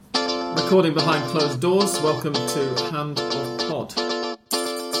Recording behind closed doors. Welcome to Hand of Pod.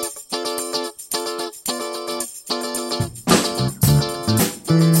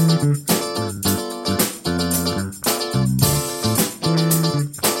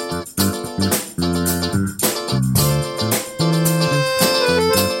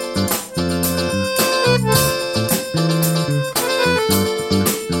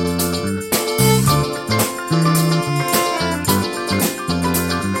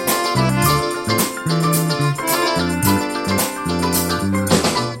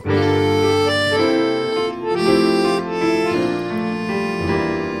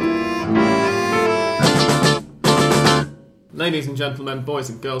 Ladies and gentlemen, boys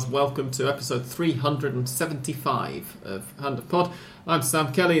and girls, welcome to episode 375 of Hand of Pod. I'm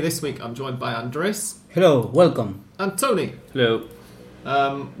Sam Kelly. This week I'm joined by Andres. Hello, welcome. And Tony. Hello.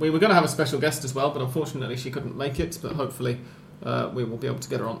 We were going to have a special guest as well, but unfortunately she couldn't make it, but hopefully we will be able to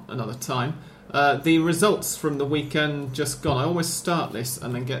get her on another time. The results from the weekend just gone. I always start this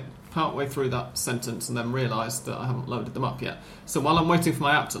and then get partway through that sentence and then realise that I haven't loaded them up yet. So while I'm waiting for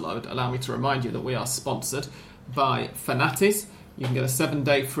my app to load, allow me to remind you that we are sponsored by Fanatis. You can get a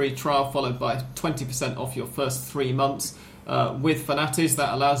 7-day free trial followed by 20% off your first 3 months with Fanatis.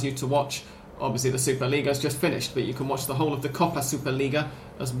 That allows you to watch, obviously the Superliga's just finished, but you can watch the whole of the Copa Superliga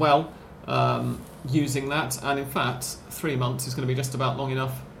as well using that. And in fact, 3 months is going to be just about long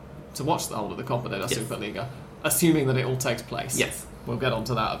enough to watch the whole of the Copa de la Superliga, assuming that it all takes place. Yes. We'll get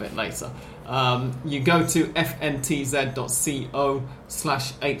onto that a bit later. You go to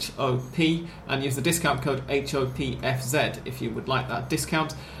fntz.co/HOP and use the discount code HOPFZ if you would like that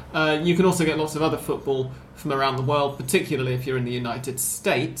discount. You can also get lots of other football from around the world, particularly if you're in the United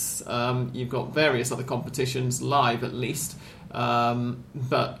States. You've got various other competitions, live at least,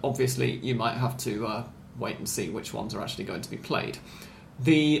 but obviously you might have to wait and see which ones are actually going to be played.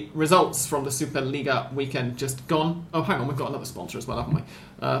 The results from the Superliga weekend just gone. Oh, hang on, we've got another sponsor as well, haven't we?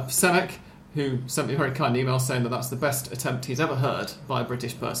 Semek, who sent me a very kind email saying that that's the best attempt he's ever heard by a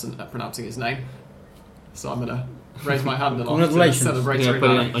British person at pronouncing his name. So I'm going to raise my hand along to celebrate. Yeah,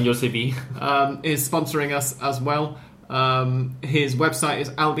 put it on your CV. Is sponsoring us as well. His website is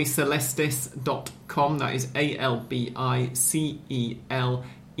albicelestes.com. That is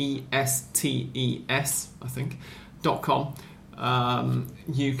ALBICELESTES, I think, .com.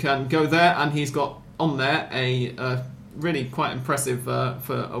 You can go there, and he's got on there a really quite impressive,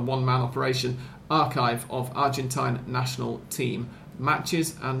 for a one-man operation, archive of Argentine national team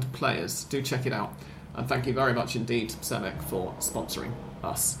matches and players. Do check it out. And thank you very much indeed, Semek, for sponsoring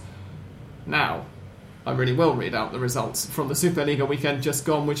us. Now, I really will read out the results from the Superliga weekend just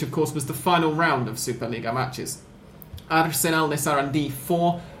gone, which of course was the final round of Superliga matches. Arsenal de Sarandí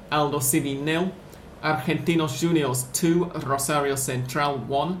 4, Aldo Civi 0. Argentinos Juniors 2, Rosario Central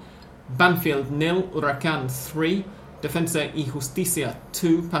 1, Banfield 0, Huracán 3, Defensa y Justicia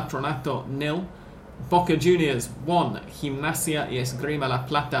 2, Patronato 0, Boca Juniors 1, Gimnasia y Esgrima La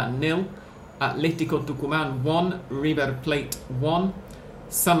Plata 0, Atlético Tucumán 1, River Plate 1,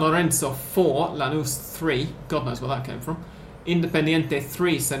 San Lorenzo 4, Lanús 3, God knows where that came from, Independiente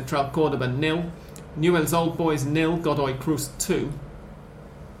 3, Central Córdoba 0, Newell's Old Boys 0, Godoy Cruz 2,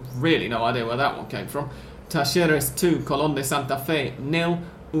 really no idea where that one came from. Talleres 2, Colón de Santa Fe 0,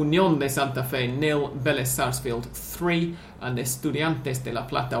 Unión de Santa Fe 0, Vélez Sarsfield 3, and Estudiantes de La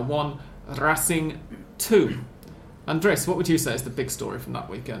Plata 1, Racing 2. Andres, what would you say is the big story from that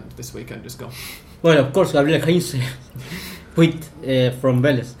weekend, this weekend just gone? Well, of course, Gabriel Heinze quit from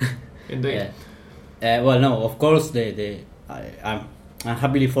Vélez. Indeed. Well, no, of course, I'm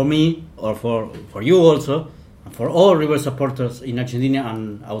happily for me, or for you also, for all River supporters in Argentina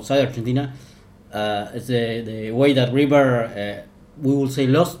and outside Argentina, it's the way that River, we will say,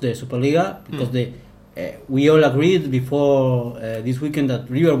 lost the Superliga, because we all agreed before this weekend that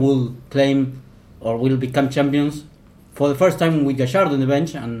River will claim or will become champions for the first time with Gallardo on the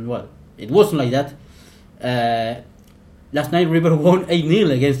bench, and well, it wasn't like that. Last night River won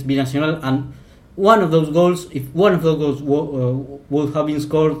 8-0 against Binacional, and one of those goals, if one of those goals would have been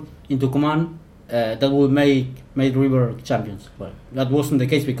scored in Tucumán, that would make River champions. Well, that wasn't the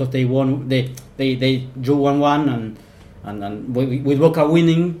case because they won. They drew 1-1, and with Boca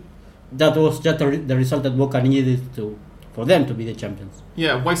winning, that was just the result that Boca needed for them to be the champions.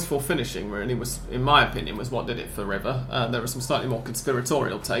 Yeah, wasteful finishing really was, in my opinion, was what did it for River. There were some slightly more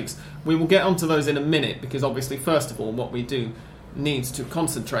conspiratorial takes. We will get onto those in a minute, because obviously, first of all, what we do need to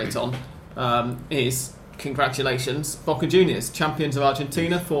concentrate on is congratulations, Boca Juniors, champions of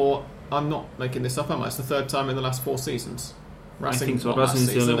Argentina for, I'm not making this up, am I? It's the third time in the last 4 seasons. Racing, I think so. Racing's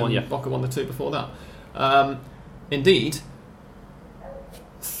the only one, yeah. Boca won the 2 before that. Indeed,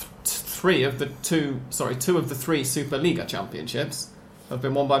 two of the three Superliga championships have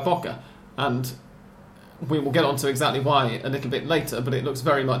been won by Boca, and we will get on to exactly why a little bit later, but it looks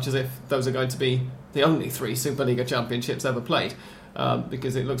very much as if those are going to be the only three Superliga championships ever played,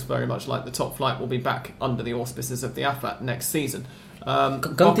 because it looks very much like the top flight will be back under the auspices of the AFA next season.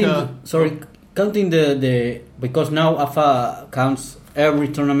 Counting the because now AFA counts every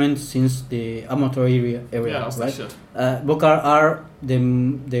tournament since the amateur area, yes, right? They should. Boca are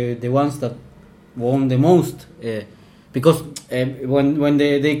the ones that won the most. Because when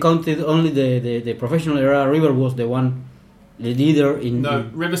they counted only the professional era, River was the leader in... No,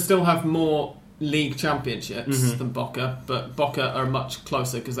 River still have more league championships than Boca, but Boca are much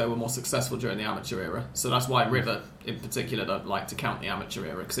closer because they were more successful during the amateur era. So that's why River, in particular, don't like to count the amateur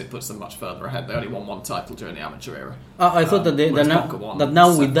era because it puts them much further ahead. They only won one title during the amateur era. I thought that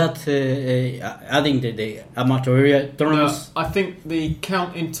now with that adding the amateur era tournaments... I think the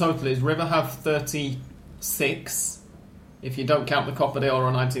count in total is River have 36... If you don't count the Copa de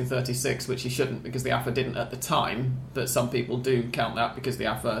Oro 1936, which you shouldn't because the AFA didn't at the time, but some people do count that because the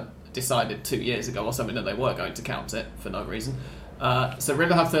AFA decided 2 years ago or something that they were going to count it for no reason. So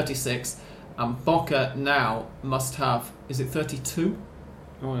River have 36, and Boca now must have, is it 32?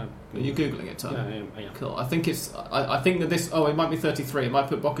 Oh, yeah. Are you Googling it, Tom? Yeah. Cool. I think it's. I think that this. Oh, it might be 33. It might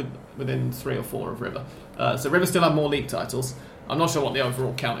put Boca within 3 or 4 of River. So River still have more league titles. I'm not sure what the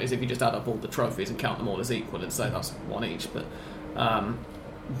overall count is if you just add up all the trophies and count them all as equal and say that's one each. But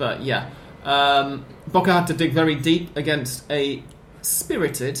yeah, Boca had to dig very deep against a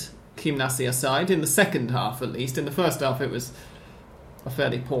spirited Gimnasia side in the second half, at least. In the first half, it was a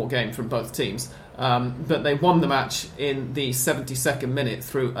fairly poor game from both teams. But they won the match in the 72nd minute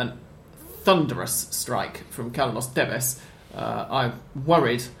through a thunderous strike from Carlos Tevez. I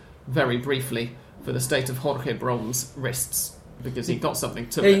worried very briefly for the state of Jorge Bron's wrists because he got something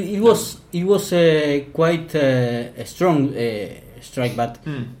to it. It was quite a strong strike, but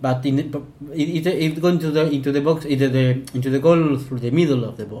it went into the box into the goal through the middle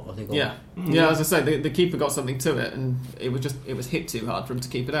of the goal. Yeah, as I say, the keeper got something to it, and it was hit too hard for him to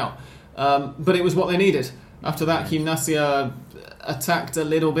keep it out. But it was what they needed. After that, Gimnasia attacked a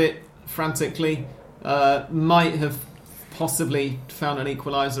little bit frantically. Might have possibly found an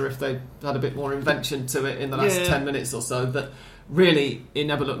equaliser if they had a bit more invention to it in the last 10 minutes or so. But really, it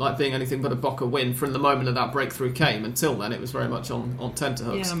never looked like being anything but a Boca win from the moment that breakthrough came. Until then, it was very much on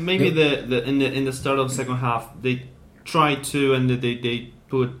tenterhooks. Yeah, maybe in the start of the second half, they tried to, and they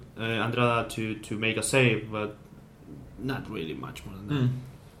put Andrada to make a save, but not really much more than that.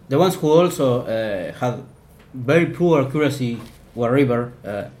 The ones who also had very poor accuracy were River.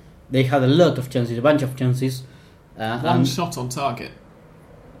 They had a lot of chances, a bunch of chances. One shot on target.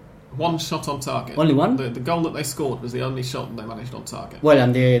 Only one? The goal that they scored was the only shot that they managed on target. Well,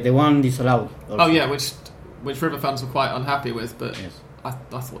 and the one disallowed. Also. Oh yeah, which River fans were quite unhappy with, but yes. I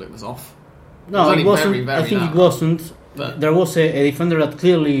thought it was off. No, it wasn't. Very, very I think narrow. it wasn't. But there was a defender that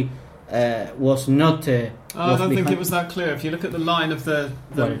clearly was not. I don't think it was that clear. If you look at the line of the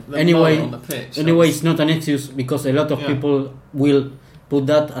anyway, on the pitch. Anyway, it's not an excuse because a lot of people will put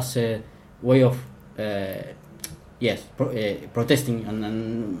that as a way of protesting,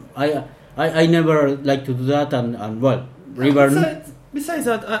 and I never like to do that. And well, River. Besides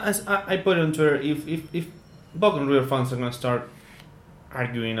that, as I put on Twitter, if Boca and River fans are going to start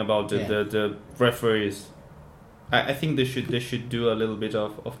arguing about the referees, I think they should do a little bit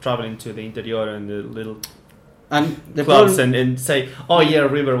of traveling to the interior and the little the clubs and say, oh yeah,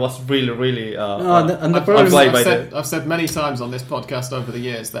 River was really I've said many times on this podcast over the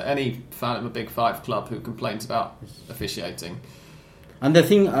years that any fan of a Big Five club who complains about officiating, and the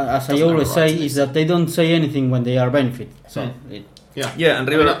thing, as I always say, is that they don't say anything when they are benefit. So and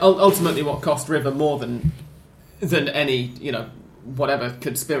River ultimately what cost River more than any whatever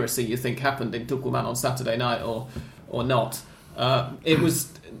conspiracy you think happened in Tucumán on Saturday night or not. It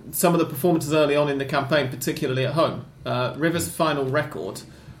was some of the performances early on in the campaign, particularly at home. River's final record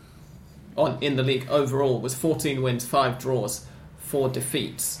in the league overall was 14 wins, 5 draws, 4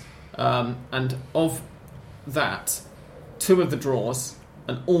 defeats. And of that, 2 of the draws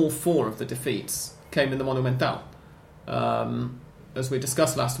and all 4 of the defeats came in the Monumental. As we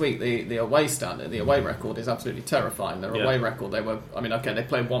discussed last week, the away standard, the away record is absolutely terrifying. Their away record, they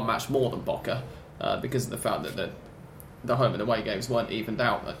played one match more than Boca because of the fact that the home and away games weren't evened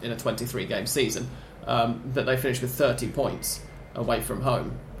out in a 23-game season. But they finished with 30 points away from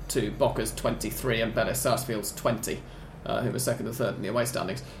home to Boca's 23 and Vélez Sarsfield's 20, who were second and third in the away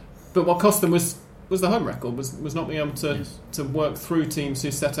standings. But what cost them was the home record, was not being able to work through teams who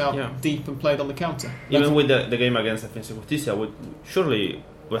set out deep and played on the counter. Even with the game against Defensa y Justicia, surely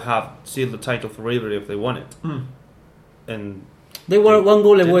would have sealed the title for River if they won it. And they were one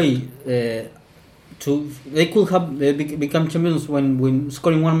goal away. They could have become champions when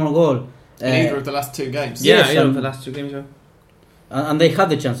scoring one more goal. In either of the last 2 games. The last 2 games. Yeah. And they had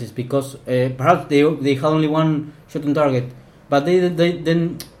the chances because perhaps they had only one shot on target, but they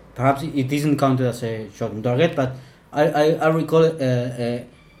then perhaps it isn't counted as a shot on target. But I recall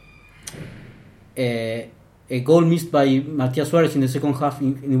a goal missed by Matias Suarez in the second half,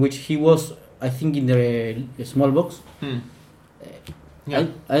 in which he was, I think, in the small box. Yeah.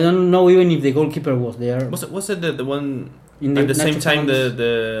 I don't know even if the goalkeeper was there. Was it the one in at the same time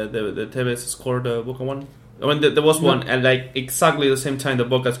the Tevez scored the Boca one? I mean, there was one, and like exactly the same time the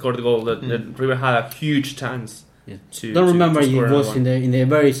Boca scored the goal. That River had a huge chance. Yeah. Don't remember if it was in the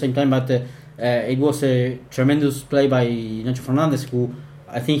very same time, but it was a tremendous play by Nacho Fernandez, who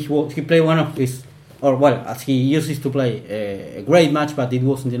I think he played one of his, or well, as he uses to play, a great match, but it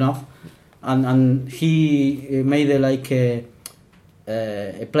wasn't enough, and he made a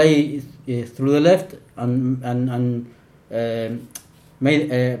play through the left and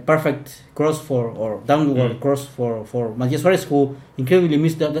made a perfect cross or downward cross for Matias Suarez, who incredibly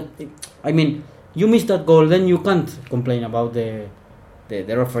missed that. I mean, you miss that goal, then you can't complain about the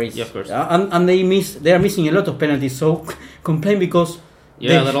referees. Yeah, of course. And they are missing a lot of penalties, so complain because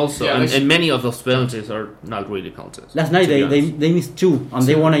that also and many of those penalties are not really penalties. Last night they missed 2 and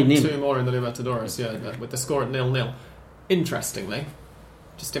they won 8-0. 2 more in the Libertadores, with the score at 0-0. Interestingly,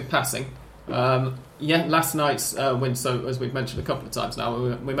 just in passing, last night's win. So as we've mentioned a couple of times now,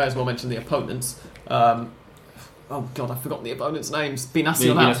 we may as well mention the opponents. Oh God, I've forgotten the opponents' names.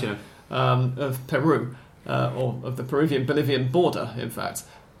 Binacional. Of Peru, or of the Peruvian-Bolivian border, in fact,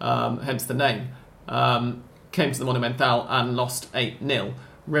 hence the name, came to the Monumental and lost 8-0.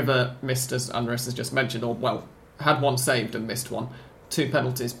 River missed, as Andres has just mentioned, had one saved and missed one. 2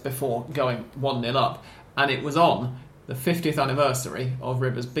 penalties before going 1-0 up. And it was on the 50th anniversary of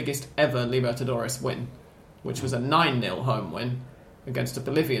River's biggest ever Libertadores win, which was a 9-0 home win against a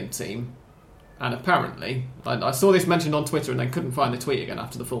Bolivian team. And apparently, I saw this mentioned on Twitter and then couldn't find the tweet again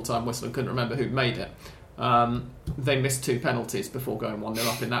after the full-time whistle and couldn't remember who'd made it. They missed 2 penalties before going 1-0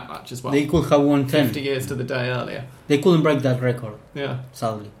 up in that match as well. They could have won 10. 50 years to the day earlier. They couldn't break that record. Yeah.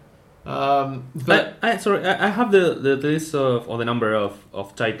 Sadly. But I have the list of the number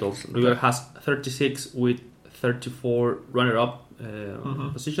of titles. River has 36 with 34 runner-up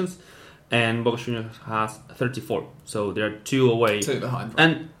positions, and Boca Juniors has 34. So there are 2 away. 2 behind.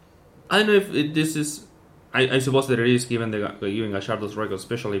 And I don't know if this is. I suppose that it is given Gallardo's record,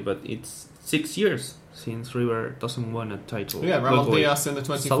 especially, but it's 6 years since River doesn't win a title. Yeah, Ramon Diaz in the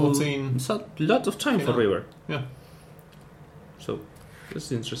 2014. It's a lot of time for River. Yeah. So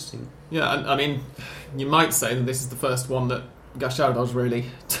it's interesting. Yeah, and I mean, you might say that this is the first one that Gallardo's really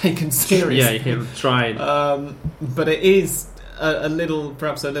taken seriously. Yeah, he tried. But it is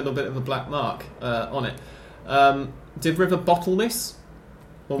perhaps a little bit of a black mark on it. Did River bottle this?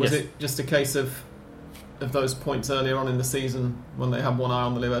 Or was it just a case of those points earlier on in the season when they had one eye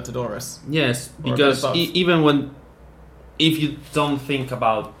on the Libertadores? Yes, because if you don't think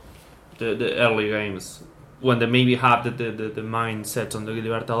about the early games, when they maybe have the mindset on the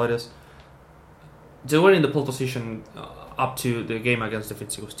Libertadores, they were in the pole position up to the game against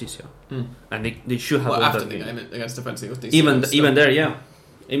Defensa y Justicia, and they should have won after that the game against Defensa y Justicia. Even there, yeah.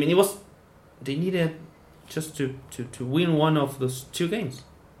 I mean, they needed just to win one of those 2 games.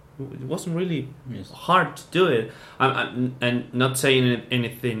 It wasn't really hard to do it. And not saying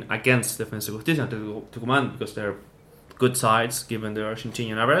anything against Defensa y Justicia and Tucumán, because they're good sides given their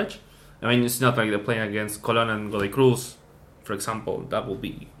Argentinian average. I mean, it's not like they're playing against Colón and Godoy Cruz, for example. That would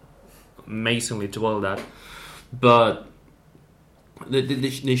be amazingly to well that. But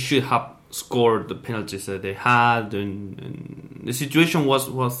they should have scored the penalties that they had, and the situation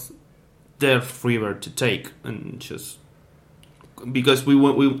was there for River to take, and just because we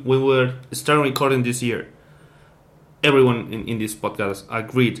were starting recording this year, everyone in this podcast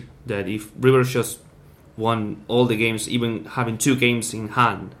agreed that if River just won all the games, even having 2 games in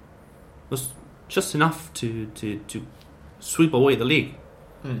hand, was just enough to sweep away the league.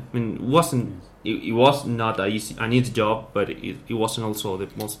 I mean, it was not an easy job, but it wasn't also the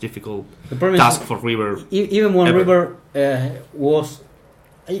most difficult task for River. Even when River was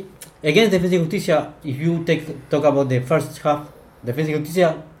against Defensa y Justicia, if you talk about the first half, Defensa y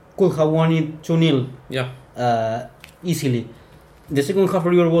Justicia could have won it 2-0 easily. The second half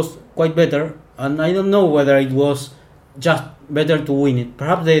River was quite better, and I don't know whether it was just better to win it.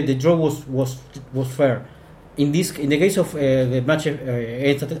 Perhaps the draw was fair. In the case of the match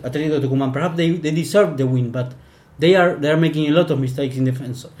against Atlético Tucumán, perhaps they deserved the win, but they are making a lot of mistakes in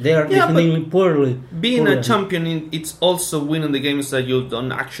defense. They are defending poorly. Being a champion, it's also winning the games that you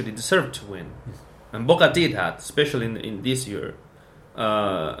don't actually deserve to win. Yes. And Boca did that, especially in this year.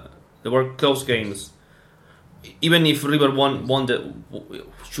 There were close games. Even if River would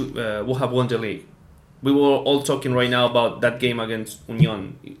have won the league. We were all talking right now about that game against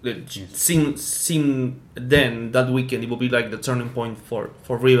Union. It seemed then that weekend it would be like the turning point for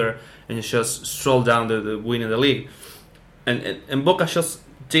River, and it just strolled down the win in the league. And Boca just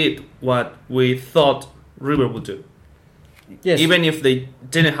did what we thought River would do. Yes. Even if they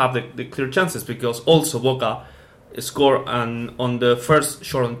didn't have the clear chances, because also Boca scored on the first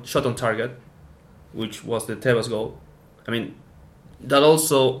shot on target, which was the Tevez goal. I mean, that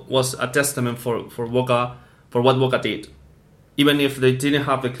also was a testament for Boca, for what Boca did. Even if they didn't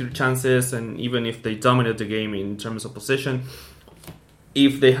have the clear chances, and even if they dominated the game in terms of possession,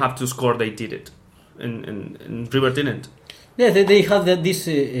 if they have to score, they did it, and River didn't. Yeah, they had this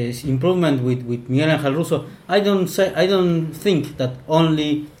improvement with Miguel Ángel Russo. I don't think that's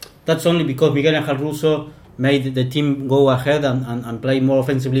only because Miguel Ángel Russo made the team go ahead and play more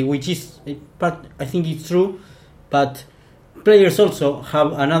offensively, which is, but I think it's true. But players also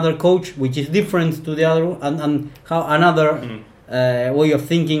have another coach which is different to the other, and have another way of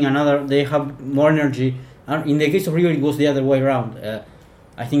thinking. They have more energy. And in the case of River, it was the other way around.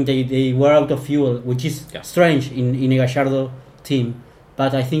 I think they were out of fuel, which is strange in a Gallardo team,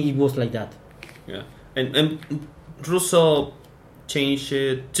 but I think it was like that. Yeah, and Russo changed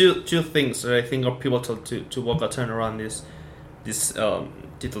two things that I think are pivotal to Boca turn around this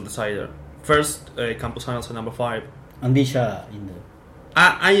title decider. First, Campuzano's at number 5. And Villa in the...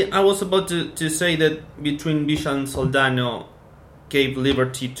 I was about to say that between Villa and Soldano gave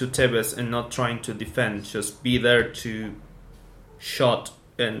liberty to Tevez and not trying to defend, just be there to shot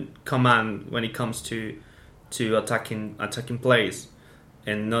and command when it comes to attacking plays,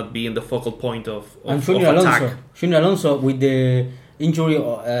 and not being the focal point of attack. Junior Alonso with the injury,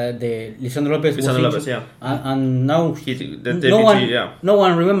 the Lisandro Lopez was injured, and now no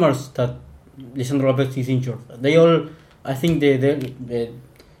one remembers that Lisandro Lopez is injured. They all, I think the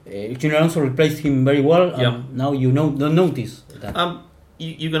Junior Alonso replaced him very well, and now don't notice that.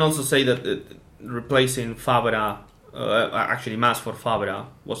 You can also say that replacing Fabra, actually Mas for Fabra,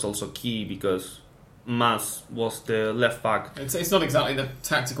 was also key, because Mas was the left back. It's not exactly the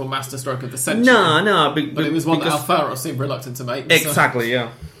tactical masterstroke of the century. No, but it was one that Alfaro seemed reluctant to make. Exactly, so.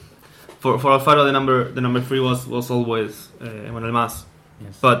 Yeah. For Alfaro, the number 3 was always Emmanuel Mas.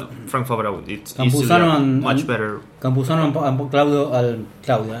 Yes. But Frank Fabra, it's much better. Campuzano and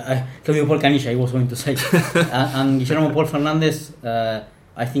Claudio Paul Canilla, I was going to say, and Guillermo Paul Fernandez,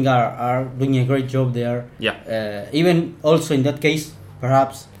 I think are doing a great job there. Yeah. Even also in that case,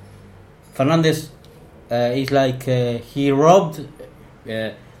 perhaps Fernandez is like he robbed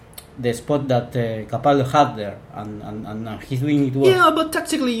the spot that Capaldo had there, and he's doing it well. Yeah, but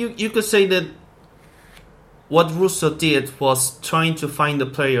tactically, you could say that what Russo did was trying to find the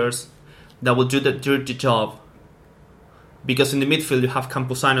players that would do the dirty job. Because in the midfield you have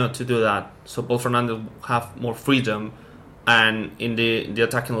Campuzano to do that, so Paul Fernandez will have more freedom, and in the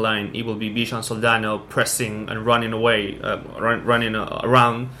attacking line it will be Villa and Soldano pressing and running away, running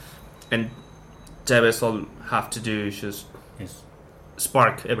around, and Tevez all have to do is just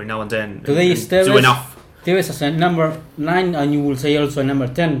spark every now and then. Today and Tevez, do enough. Tevez as a number 9, and you will say also a number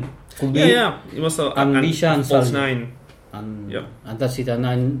 10. Could be. Yeah, it was a false 9. And that's it.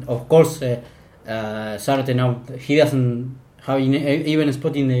 And of course, Zárate now, he doesn't have even a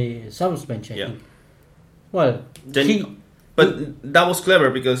spot in the subs bench, I think. Well, but that was clever,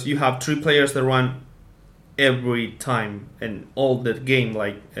 because you have 3 players that run every time and all the game,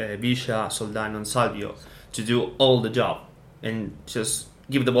 like Villa, Soldano, and Salvio, to do all the job, and just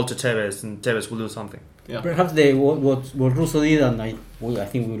give the ball to Tevez, and Tevez will do something. Yeah. Perhaps what Russo did, and I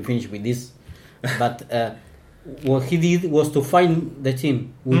think we will finish with this, but what he did was to find the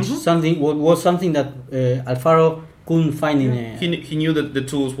team, which was something that Alfaro couldn't find in. He knew that the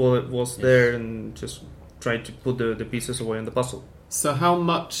tools was there, and just tried to put the pieces away in the puzzle. So, how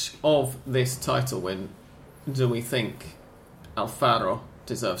much of this title win do we think Alfaro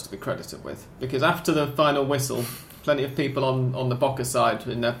deserves to be credited with? Because after the final whistle, plenty of people on the Boca side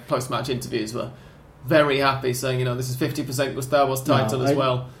in their post-match interviews were very happy, saying, this is 50% Gustavo's title as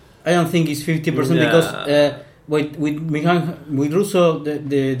well. I don't think it's 50% because with Russo,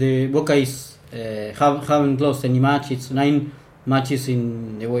 the Boca is haven't lost any match. It's 9 matches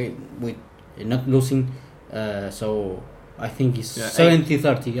in the way with not losing. So I think it's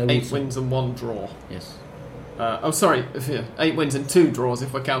 70-30. 8 wins and 1 draw. Yes. 8 wins and 2 draws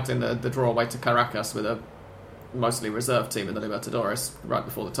if we're counting the draw away to Caracas with a mostly reserve team in the Libertadores right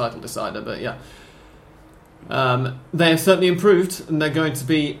before the title decider. But yeah, they have certainly improved, and they're going to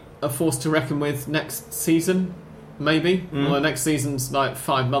be a force to reckon with next season, maybe. Although next season's like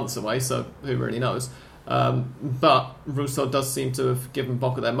 5 months away, so who really knows. But Russo does seem to have given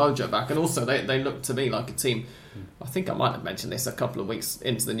Boca their mojo back, and also they look to me like a team. I think I might have mentioned this a couple of weeks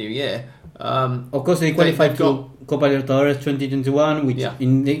into the new year. Of course, they qualified to Copa Libertadores 2021, which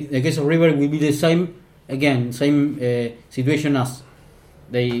in the case of River will be the same situation as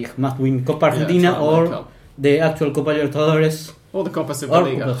they must win Copa Argentina or the actual Copa Libertadores or the Copa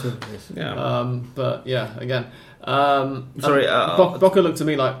Superliga. But yeah, again, Boca looked to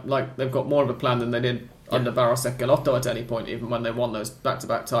me like they've got more of a plan than they did under Barros Schelotto at any point, even when they won those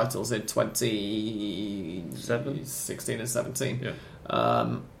back-to-back titles in 2016 and 17. Yeah.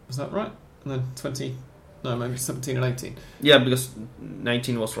 Was that right? And then maybe 17 and 18. Yeah, because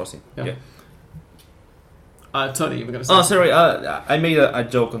 19 was Rossi. Yeah. Tony, you were going to say... Oh, sorry. I made a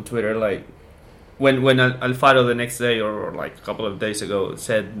joke on Twitter, like, when Alfaro the next day or like a couple of days ago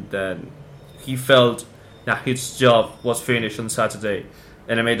said that he felt that his job was finished on Saturday.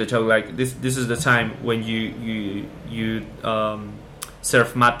 And I made the joke like this is the time when you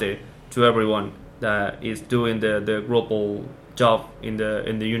serve mate to everyone that is doing the global job in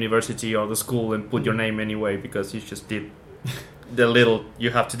the university or the school and put your name anyway because you just did the little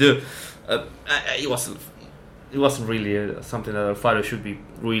you have to do. It wasn't really something that Alfaro should be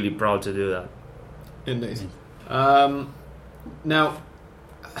really proud to do that. Indeed. Now,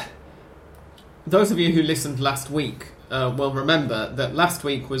 those of you who listened last week will remember that last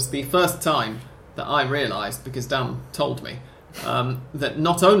week was the first time that I realised, because Dan told me, that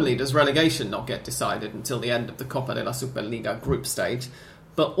not only does relegation not get decided until the end of the Copa de la Superliga group stage,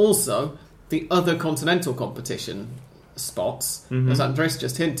 but also the other continental competition spots, as Andres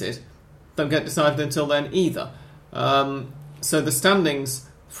just hinted, don't get decided until then either. So the standings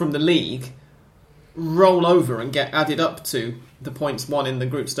from the league roll over and get added up to the points won in the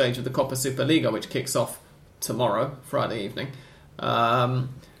group stage of the Copa Superliga, which kicks off tomorrow, Friday evening. And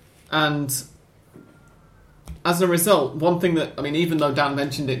as a result, one thing that, I mean, even though Dan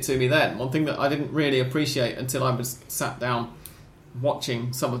mentioned it to me then, one thing that I didn't really appreciate until I was sat down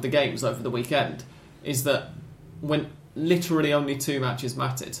watching some of the games over the weekend is that when literally only 2 matches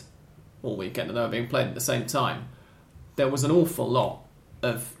mattered all weekend and they were being played at the same time, there was an awful lot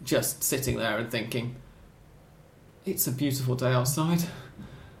of just sitting there and thinking, it's a beautiful day outside.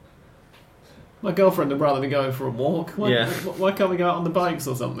 My girlfriend would rather be going for a walk. Why can't we go out on the bikes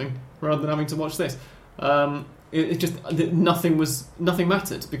or something rather than having to watch this? It just nothing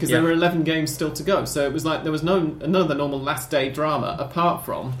mattered because there were 11 games still to go. So it was like there was none of the normal last day drama apart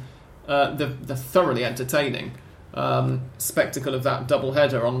from the thoroughly entertaining spectacle of that double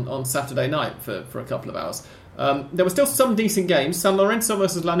header on Saturday night for a couple of hours. There were still some decent games. San Lorenzo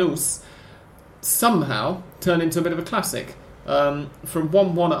versus Lanús somehow turned into a bit of a classic. From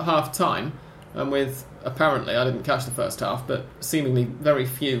 1-1 at half time, and with apparently, I didn't catch the first half, but seemingly very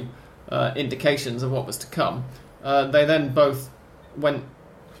few indications of what was to come. They then both went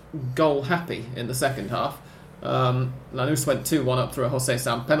goal happy in the second half. Lanús went 2-1 up through a Jose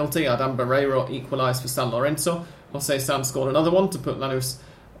San penalty. Adam Barreiro equalised for San Lorenzo. Jose San scored another one to put Lanús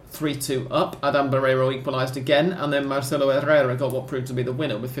 3-2 up. Adam Barreiro equalised again, and then Marcelo Herrera got what proved to be the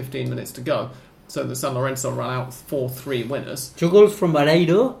winner with 15 minutes to go. So the San Lorenzo ran out 4-3 winners. 2 goals from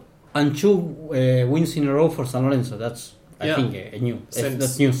Barreiro and 2 wins in a row for San Lorenzo. That's, I think,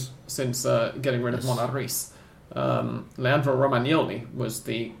 that's news. Since getting rid of Monarriz. Leandro Romagnoli was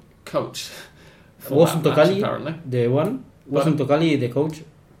the coach for wasn't that Tocali match, apparently. The one? Wasn't Tocali the coach?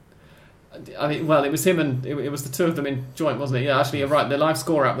 I mean, well, it was him and it was the two of them in joint, wasn't it? Yeah, actually, you're right. The live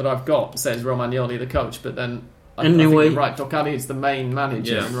score app that I've got says Romagnoli the coach, but then I think you're right. Tocali is the main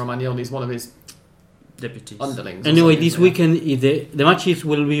manager, and Romagnoli is one of his deputies, underlings. Anyway, this weekend the matches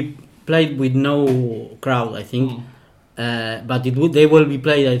will be played with no crowd, I think, but they will be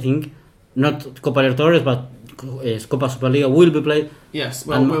played, I think, not Copa Libertadores, but Copa Superliga will be played. Yes,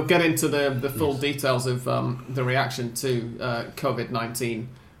 well, we'll get into the full details of the reaction to COVID-19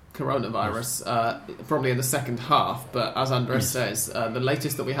 coronavirus probably in the second half, but as Andres says, the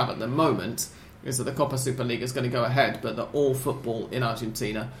latest that we have at the moment is that the Copa Superliga is going to go ahead, but that all football in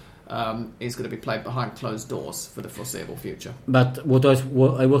Argentina is going to be played behind closed doors for the foreseeable future. But what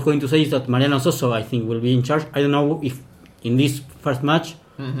I was going to say is that Mariano Soso, I think, will be in charge. I don't know if in this first match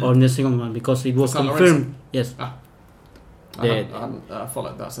or in the second one, because it was confirmed. Yes. I haven't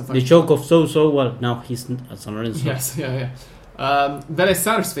followed that. So the choke of Soso, well, now he's at San Lorenzo. Yes, Vélez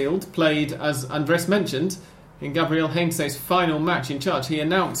Sarsfield played, as Andres mentioned, in Gabriel Heinze's final match in charge. He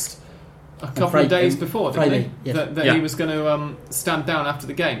announced a couple of days before, didn't Friday, he? yes. That he was going to stand down after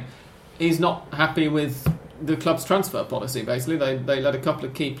the game. He's not happy with the club's transfer policy, basically. They let a couple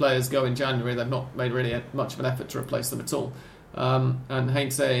of key players go in January. They've not made really much of an effort to replace them at all. And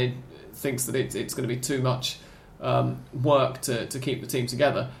Heinze thinks that it's going to be too much work to keep the team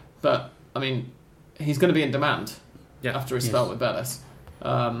together. But, I mean, he's going to be in demand after his spell with Vélez.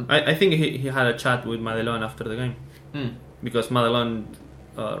 I think he had a chat with Madelon after the game. Because Madelon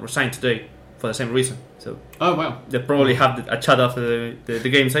resigned today for the same reason. So they probably have a chat after the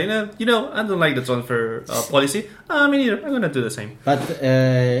game saying, I don't like the transfer policy. Me neither. I'm going to do the same. But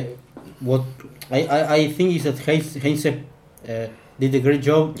what I think is that Heinze did a great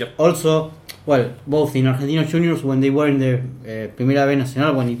job. Yep. Also, well, both in Argentinos Juniors when they were in the Primera B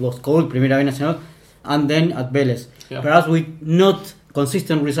Nacional, when it was called Primera B Nacional, and then at Vélez. Yeah. Perhaps with not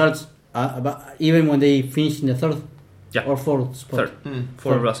consistent results, but even when they finished in the third or fourth spot. Third.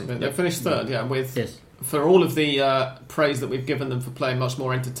 For Racing. They finished third, with... Yes. For all of the praise that we've given them for playing much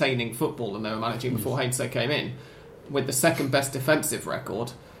more entertaining football than they were managing before Heinze came in, with the second best defensive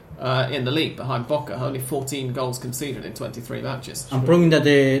record in the league behind Boca, only 14 goals conceded in 23 matches. I'm proving that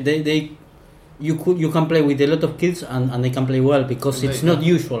you can play with a lot of kids and they can play well, because it's not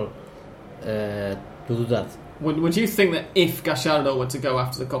usual to do that. Would you think that if Gallardo were to go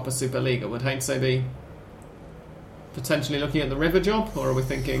after the Copa Superliga, would Heinze be potentially looking at the River job, or are we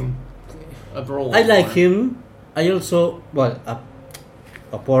thinking abroad? I like him. I also,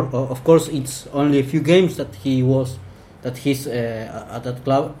 of course, it's only a few games that he's at that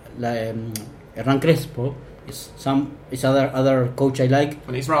club. Hernán Crespo is other coach I like,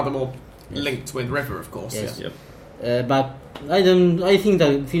 and he's rather more linked with River, of course. Yes. Yeah. But I think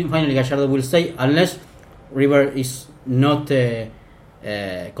that finally Gallardo will stay unless River is not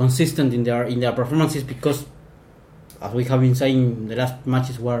consistent in their performances, because, as we have been saying, the last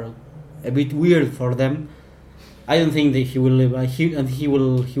matches were a bit weird for them. I don't think that he will leave. He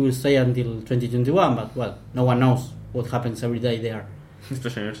will stay until 2021. But no one knows what happens every day there,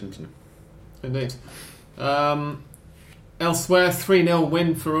 especially in Argentina. Indeed. Elsewhere, 3-0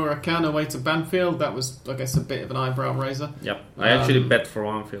 win for Huracan away to Banfield. That was, I guess, a bit of an eyebrow raiser. Yep, I actually bet for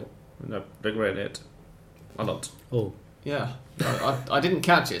Banfield. I regret it a lot. Oh, yeah. I didn't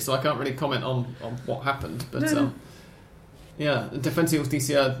catch it, so I can't really comment on what happened. But Defensa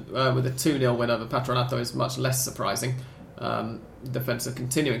Justicia with a 2-0 win over Patronato is much less surprising. Defensa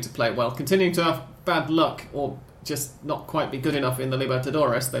continuing to play well, continuing to have bad luck, or just not quite be good enough in the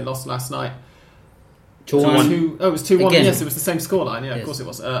Libertadores. They lost last night. 2-1. It was 2-1. Again. Yes, it was the same scoreline. Yeah, Yes. Of course it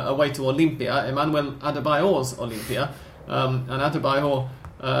was. Away to Olimpia, Emmanuel Adebayor's Olimpia, and Adebayor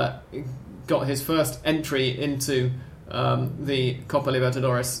got his first entry into the Copa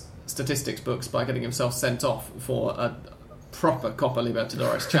Libertadores statistics books by getting himself sent off for a proper Copa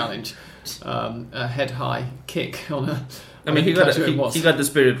Libertadores challenge, a head-high kick on a. He got the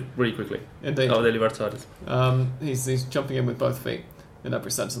spirit really quickly. Indeed. Of the Libertadores. He's jumping in with both feet, in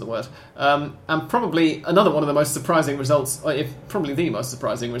every sense of the word. And probably another one of the most surprising results, probably the most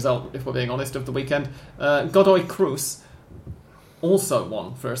surprising result, if we're being honest, of the weekend. Godoy Cruz also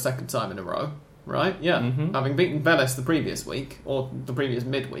won for a second time in a row, right? Yeah. Mm-hmm. Having beaten Vélez the previous week, or the previous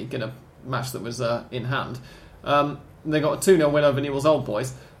midweek, in a match that was in hand. They got a 2-0 win over Newell's Old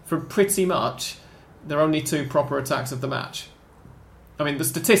Boys for pretty much their only two proper attacks of the match. I mean, the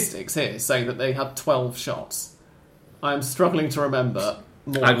statistics here say that they had 12 shots. I am struggling to remember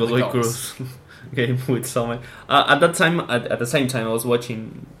more than the Godoy goals. Cruz game with someone. At that time, at the same time, I was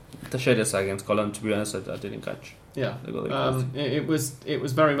watching Talleres against Colón. To be honest, I didn't catch. Yeah, the Godoy Cruz. It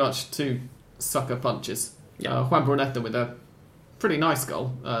was very much two sucker punches. Yeah. Juan Bruneta with a pretty nice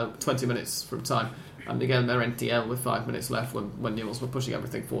goal, 20 minutes from time, and Miguel Merentiel with 5 minutes left when Newell's were pushing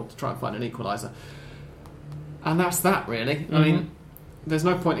everything forward to try and find an equaliser. And that's that, really. Mm-hmm. I mean, there's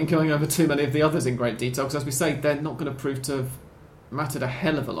no point in going over too many of the others in great detail, because as we say, they're not going to prove to have mattered a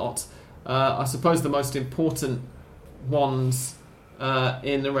hell of a lot. I suppose the most important ones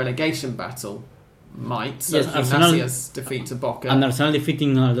in the relegation battle might. So Gimnasia's defeat to Boca. And Arsenal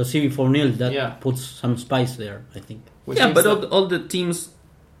defeating the Civi 4-0, that puts some spice there, I think. But all the teams,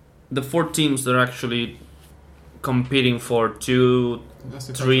 the 4 teams that are actually competing for 2,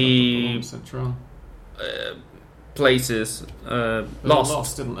 3 places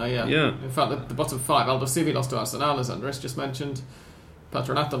lost, didn't they? Yeah. Yeah. In fact, the bottom 5, Aldosivi lost to Arsenal, as Andres just mentioned.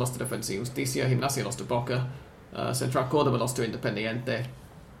 Patronato lost to Defensa Justicia. Gimnasia lost to Boca. Central Córdoba lost to Independiente.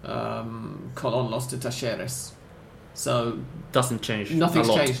 Colón lost to Talleres. So doesn't change. Nothing's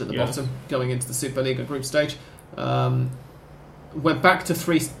changed at the bottom going into the Superliga group stage. We're back to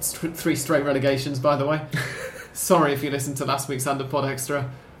three straight relegations, by the way. Sorry if you listened to last week's Underpod Extra.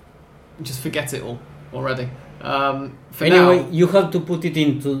 just forget it all already. For anyway, now, you have to put it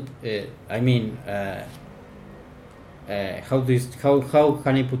into. How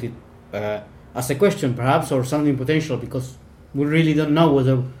can I put it as a question, perhaps, or something potential, because we really don't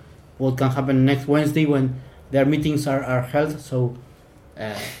know what can happen next Wednesday when their meetings are held. So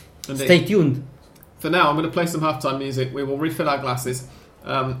stay tuned. For now, I'm going to play some halftime music. We will refill our glasses,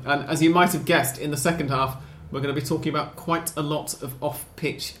 and as you might have guessed, in the second half, we're going to be talking about quite a lot of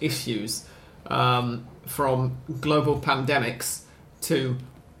off-pitch issues, from global pandemics to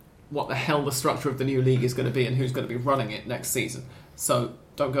what the hell the structure of the new league is going to be and who's going to be running it next season. So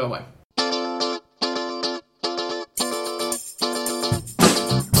don't go away.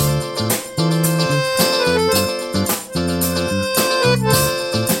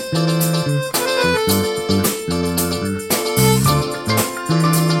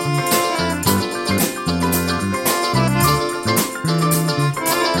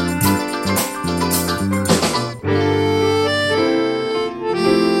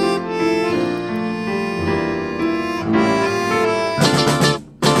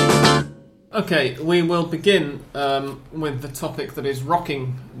 Okay, we will begin with the topic that is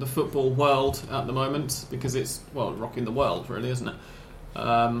rocking the football world at the moment, because it's, well, rocking the world, really, isn't it?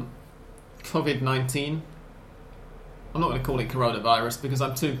 COVID-19. I'm not going to call it coronavirus because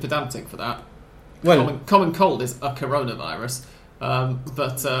I'm too pedantic for that. Well, common cold is a coronavirus,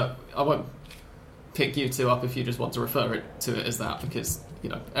 but I won't pick you two up if you just want to refer to it as that, because, you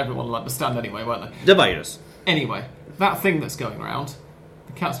know, everyone will understand anyway, won't they? The virus. Anyway, that thing that's going around...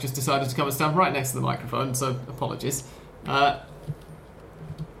 The cat's just decided to come and stand right next to the microphone, so apologies. At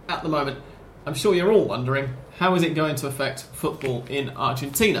the moment, I'm sure you're all wondering, how is it going to affect football in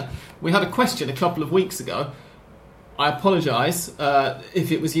Argentina? We had a question a couple of weeks ago. I apologise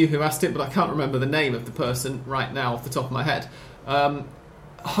if it was you who asked it, but I can't remember the name of the person right now off the top of my head.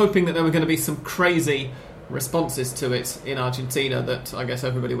 Hoping that there were going to be some crazy responses to it in Argentina that I guess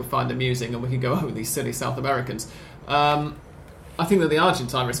everybody would find amusing, and we could go, oh, these silly South Americans. I think that the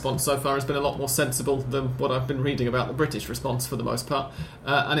Argentine response so far has been a lot more sensible than what I've been reading about the British response for the most part,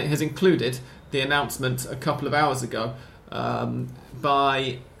 and it has included the announcement a couple of hours ago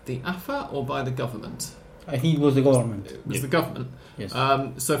by the AFA or by the government? I think it was the government. It was the government. Yes.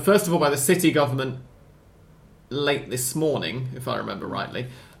 So first of all, by the city government late this morning, if I remember rightly,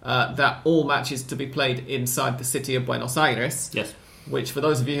 that all matches to be played inside the city of Buenos Aires. Yes. Which, for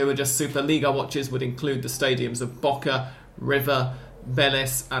those of you who are just Superliga watchers, would include the stadiums of Boca, River,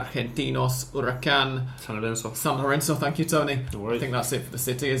 Vélez, Argentinos, Huracán, San Lorenzo. Thank you, Tony. No worries. I think that's it for the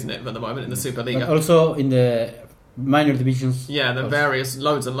city, isn't it, at the moment in the But Superliga? also in the minor divisions. Yeah, there are various,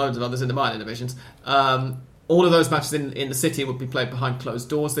 loads and loads of others in the minor divisions. All of those matches in the city would be played behind closed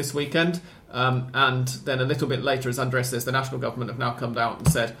doors this weekend. And then a little bit later, as Andres says, the national government have now come out and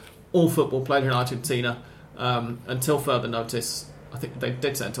said all football played in Argentina until further notice. I think they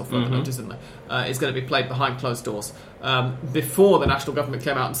did say until further notice, didn't they? It's going to be played behind closed doors. Before the national government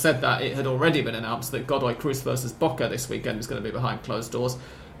came out and said that, it had already been announced that Godoy Cruz versus Boca this weekend is going to be behind closed doors.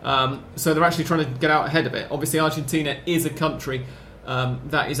 So they're actually trying to get out ahead of it. Obviously, Argentina is a country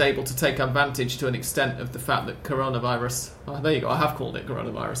that is able to take advantage to an extent of the fact that coronavirus... Oh, there you go, I have called it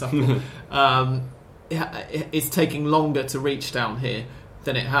coronavirus after all. It's taking longer to reach down here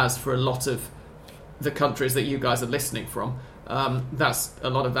than it has for a lot of the countries that you guys are listening from. A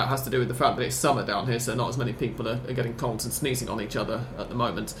lot of that has to do with the fact that it's summer down here, so not as many people are getting colds and sneezing on each other at the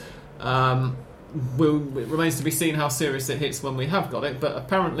moment. It remains to be seen how serious it hits when we have got it, but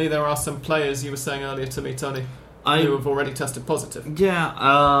apparently there are some players, you were saying earlier to me, Tony, who have already tested positive.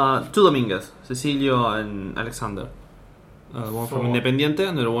 Yeah, two Dominguez, Cecilio and Alexander. One from Independiente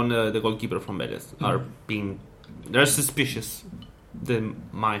and the one, the goalkeeper from Vélez, they're suspicious they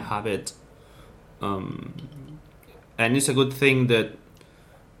might have it. And it's a good thing that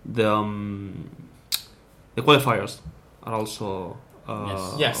the qualifiers are also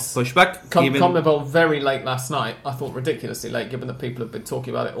pushed back. CONMEBOL very late last night. I thought ridiculously late, given that people have been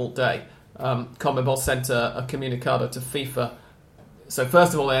talking about it all day. CONMEBOL sent a comunicado to FIFA. So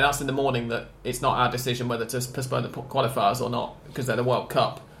first of all, they announced in the morning that it's not our decision whether to postpone the qualifiers or not, because they're the World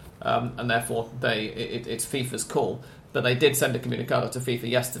Cup, and therefore it's FIFA's call. But they did send a comunicado to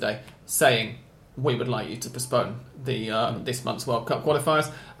FIFA yesterday saying, we would like you to postpone the this month's World Cup qualifiers.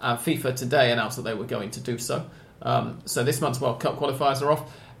 And FIFA today announced that they were going to do so. So this month's World Cup qualifiers are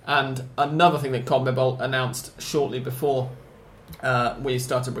off. And another thing that CONMEBOL announced shortly before we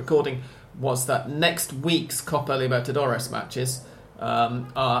started recording was that next week's Copa Libertadores matches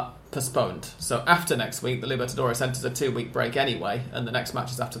are postponed. So after next week, the Libertadores enters a 2-week break anyway, and the next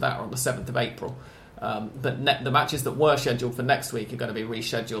matches after that are on the 7th of April. But the matches that were scheduled for next week are going to be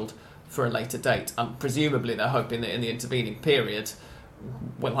rescheduled for a later date, and presumably they're hoping that in the intervening period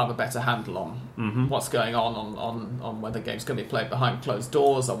we'll have a better handle on what's going on whether games can be played behind closed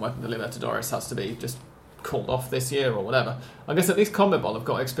doors, on whether the Libertadores has to be just called off this year or whatever. I guess at least CONMEBOL have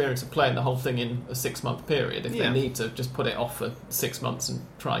got experience of playing the whole thing in a 6-month period if they need to just put it off for 6 months and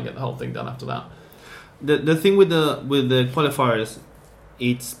try and get the whole thing done after that. The thing with the qualifiers,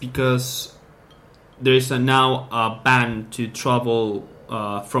 it's because there is now a ban to travel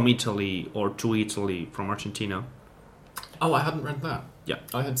from Italy or to Italy from Argentina. Oh, I hadn't read that. Yeah,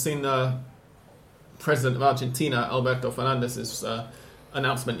 I had seen the president of Argentina, Alberto Fernandez's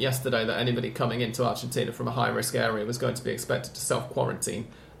announcement yesterday that anybody coming into Argentina from a high-risk area was going to be expected to self-quarantine.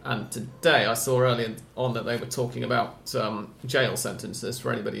 And today I saw earlier on that they were talking about jail sentences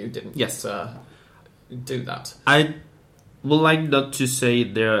for anybody who didn't do that. I would like not to say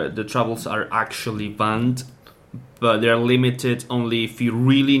the travels are actually banned, but they're limited only if you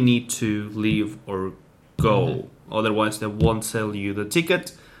really need to leave or go. Otherwise, they won't sell you the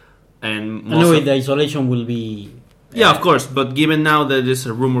ticket. And anyway, the isolation will be... Yeah, of course. But given now that there's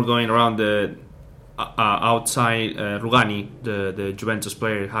a rumor going around the outside Rugani, the Juventus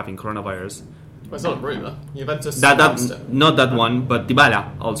player, having coronavirus. Well, it's not a rumour. Juventus announced it. Not that one, but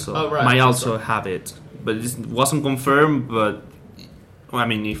Dybala also might also right. have it. But it wasn't confirmed. But I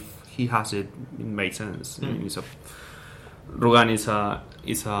mean, if he has it, it makes sense. I mean, Rugani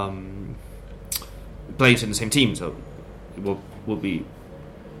is plays in the same team, so it will be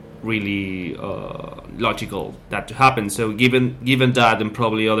really logical that to happen. So given that, and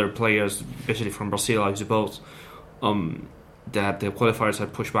probably other players, especially from Brazil, I suppose, that the qualifiers are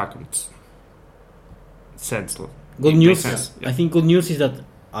pushed back, it's senseless. Good news. I think good news is that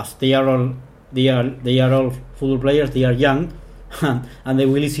as they are all football players, they are young, and they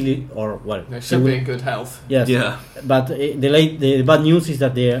will easily they should be in good health. Yes. Yeah. But the bad news is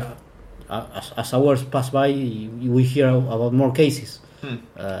that they as hours pass by, we hear about more cases.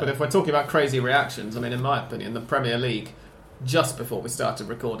 But if we're talking about crazy reactions, I mean, in my opinion, the Premier League, just before we started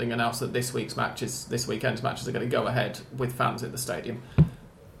recording, announced that this weekend's matches are going to go ahead with fans in the stadium.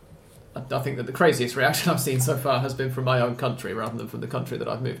 I think that the craziest reaction I've seen so far has been from my own country rather than from the country that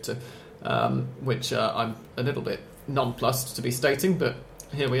I've moved to, which I'm a little bit nonplussed to be stating, but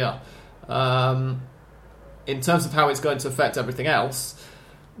here we are. In terms of how it's going to affect everything else,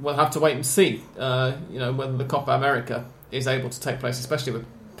 we'll have to wait and see. When the Copa America is able to take place, especially with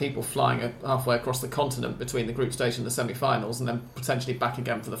people flying halfway across the continent between the group stage and the semi-finals, and then potentially back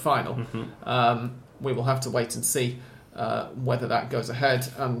again for the final. We will have to wait and see whether that goes ahead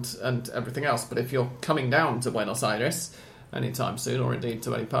and everything else. But if you're coming down to Buenos Aires anytime soon, or indeed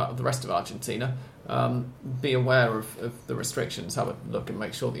to any part of the rest of Argentina, be aware of the restrictions, have a look and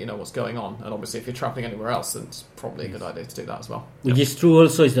make sure that you know what's going on. And obviously if you're travelling anywhere else, then it's probably a good idea to do that as well. Which is true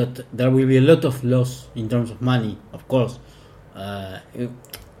also is that there will be a lot of loss in terms of money, of course.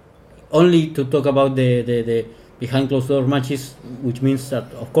 Only to talk about the behind closed door matches, which means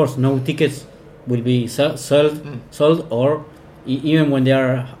that of course no tickets will be sold, or even when they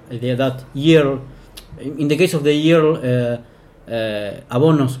are that year. In the case of the year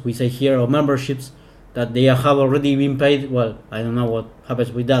abonos, we say here, or memberships that they have already been paid. Well, I don't know what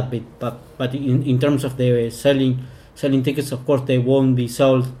happens with that, but in terms of the selling tickets, of course they won't be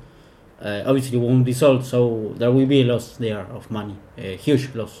sold. Obviously won't be sold, so there will be a loss there of money, a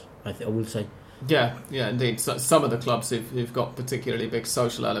huge loss, I will say. Yeah, indeed. So some of the clubs who've got particularly big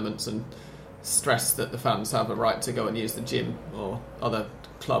social elements and stress that the fans have a right to go and use the gym or other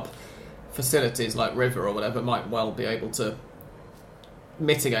club facilities like River or whatever might well be able to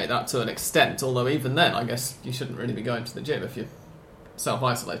mitigate that to an extent, although even then I guess you shouldn't really be going to the gym if you're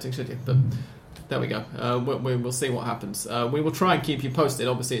self-isolating, should you? But there we go. We'll see what happens. We will try and keep you posted.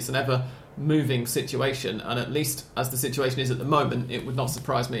 Obviously it's an ever-moving situation, and at least as the situation is at the moment, it would not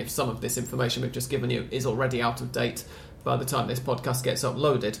surprise me if some of this information we've just given you is already out of date by the time this podcast gets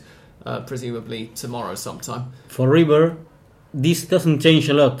uploaded, presumably tomorrow sometime. For River, this doesn't change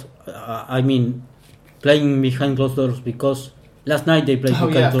a lot. I mean, playing behind closed doors, because last night they played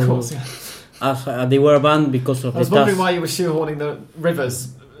behind closed doors. As they were banned because of I was wondering why you were shoehorning the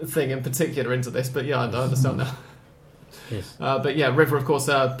Rivers thing in particular into this, but yeah, I understand now. Yes. But yeah, River, of course,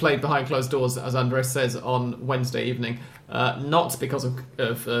 played behind closed doors, as Andres says, on Wednesday evening. Not because of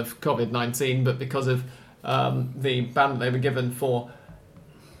COVID-19, but because of the ban they were given for,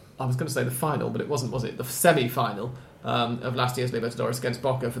 I was going to say the final, but it wasn't, was it? The semi-final of last year's Libertadores against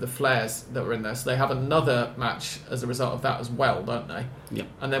Boca for the Flares that were in there. So they have another match as a result of that as well, don't they? Yeah.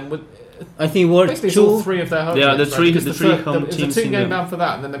 And then I think it's all three of their home games. The three home teams. It's a 2-game ban for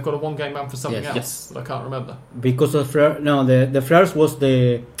that, and then they've got a 1-game ban for something else that I can't remember. Because of the Flares was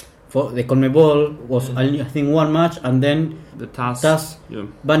the for the CONMEBOL was I think one match, and then The TAS.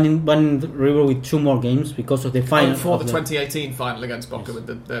 banning River with 2 more games because of the final. For the 2018 final against Boca, with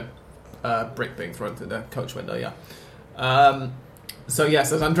the brick being thrown through the coach window, So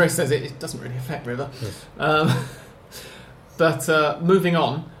yes, as Andres says, it doesn't really affect River. Yes. But moving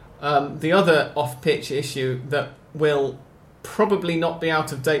on, the other off-pitch issue that will probably not be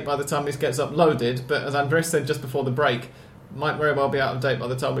out of date by the time this gets uploaded, but as Andres said just before the break, might very well be out of date by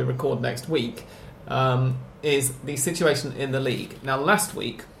the time we record next week, is the situation in the league. Now, last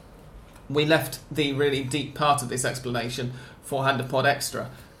week, we left the really deep part of this explanation for Hand of Pod Extra,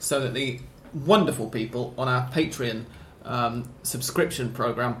 so that the wonderful people on our Patreon subscription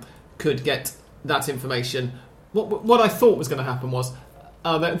program could get that information. What I thought was going to happen was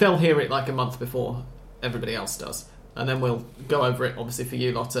they'll hear it like a month before everybody else does, and then we'll go over it obviously for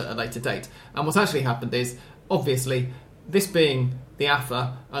you lot at a later date. And what's actually happened is, obviously, this being the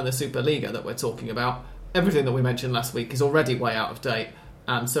AFA and the Superliga that we're talking about, everything that we mentioned last week is already way out of date,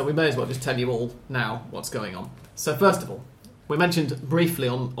 and so we may as well just tell you all now what's going on. So first of all, we mentioned briefly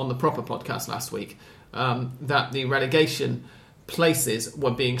on the proper podcast last week that the relegation places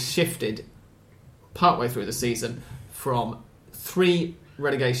were being shifted partway through the season from 3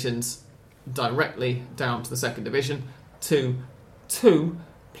 relegations directly down to the second division to 2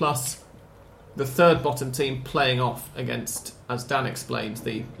 plus the third bottom team playing off against, as Dan explained,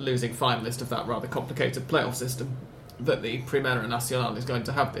 the losing finalist of that rather complicated playoff system that the Primera Nacional is going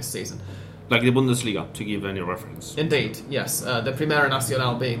to have this season. Like the Bundesliga, to give any reference. Indeed, yes. The Primera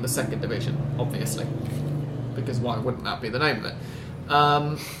Nacional being the second division, obviously, because why wouldn't that be the name of it?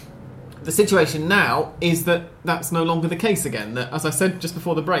 The situation now is that that's no longer the case again. That, as I said just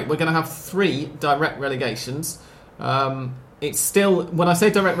before the break, we're going to have 3 direct relegations. It's still, when I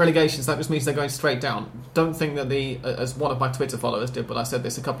say direct relegations, that just means they're going straight down. Don't think that as one of my Twitter followers did, but I said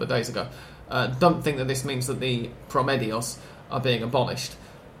this a couple of days ago, don't think that this means that the Promedios are being abolished.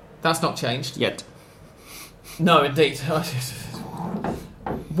 That's not changed. Yet. No, indeed.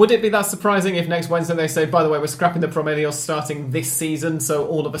 Would it be that surprising if next Wednesday they say, by the way, we're scrapping the Promedios starting this season, so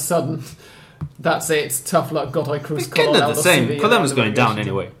all of a sudden, that's it, tough luck, Godoy Cruz. It's kind of the same. Colombo is going down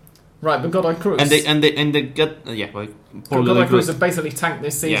anyway. Right, but Godoy Cruz... And they get... Godoy Cruz have basically tanked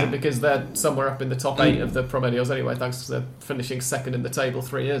this season Yeah. because they're somewhere up in the top 8 of the Promedios anyway, thanks to finishing second in the table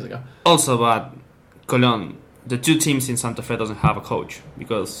 3 years ago. Also, but Colón, the 2 teams in Santa Fe doesn't have a coach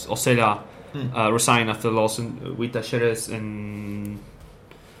because Osella resigned after the loss with Talleres and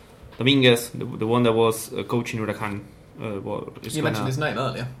Dominguez, the one that was coaching Huracan. You mentioned his name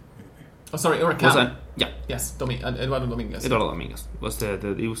earlier. Oh, sorry, Huracan. Yeah. Yes, Eduardo Dominguez. Eduardo Dominguez was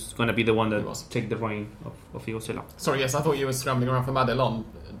he was going to be the one that take the reign of Osella. Sorry, yes, I thought you were scrambling around for Madelon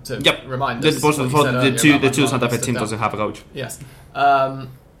to remind us. The two Santa Fe teams doesn't have a coach. Yes.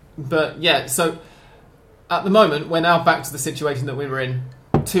 But yeah, so at the moment, we're now back to the situation that we were in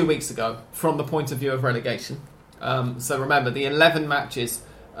 2 weeks ago from the point of view of relegation. So remember, the 11 matches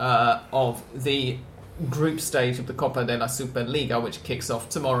of the group stage of the Copa de la Superliga, which kicks off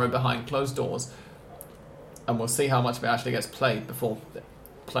tomorrow behind closed doors, and we'll see how much of it actually gets played before the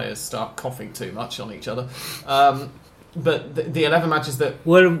players start coughing too much on each other. But the 11 matches that...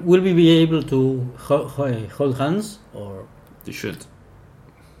 Will we be able to hold hands? Or They should.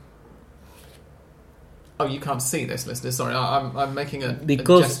 Oh, you can't see this, listeners. Sorry, I'm making a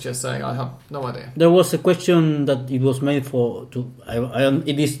gesture saying I have no idea. There was a question that it was made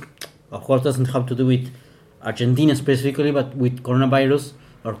it is, of course, doesn't have to do with Argentina specifically, but with coronavirus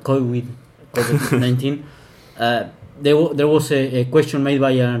or COVID-19. There was a question made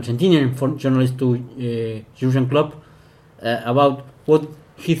by an Argentinian journalist to Jurgen Klopp about what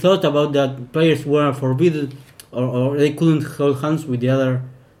he thought about that players were forbidden or they couldn't hold hands with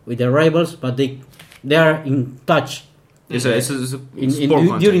their rivals, but they are in touch. It's a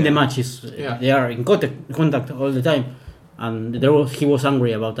during the matches. Yeah. They are in contact all the time, and he was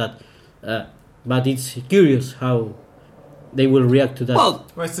angry about that. But it's curious how they will react to that. Well,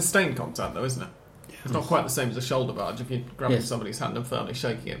 it's sustained contact, though, isn't it? It's not quite the same as a shoulder barge. If you're grabbing somebody's hand and firmly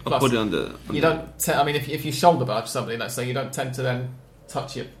shaking it. Plus, put it on the you don't. If you shoulder barge somebody, let's say, you don't tend to then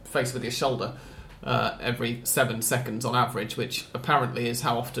touch your face with your shoulder every 7 seconds on average, which apparently is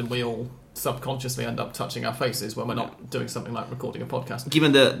how often we all subconsciously end up touching our faces when we're not doing something like recording a podcast.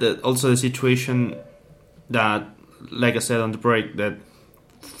 Given also the situation that, like I said on the break, that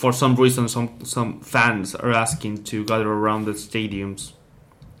for some reason some fans are asking to gather around the stadiums,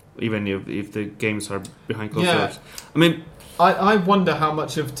 even if the games are behind closed doors. I mean, I wonder how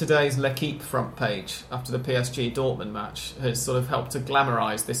much of today's L'Equipe front page after the PSG Dortmund match has sort of helped to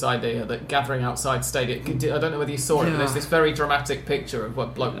glamorise this idea that gathering outside stadium. I don't know whether you saw it, but there's this very dramatic picture of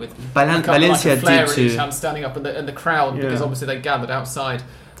one bloke with Valencia like a flare did in his too. hand standing up, and the crowd, because obviously they gathered outside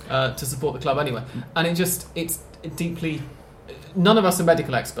to support the club anyway. And it's deeply. None of us are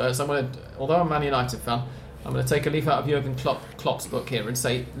medical experts. Although I'm a Man United fan, I'm going to take a leaf out of Jurgen Klopp's book here and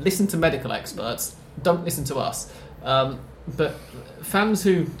say, listen to medical experts, don't listen to us. But fans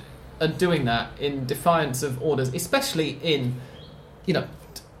who are doing that in defiance of orders, especially in,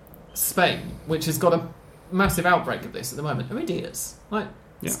 Spain, which has got a massive outbreak of this at the moment, are idiots.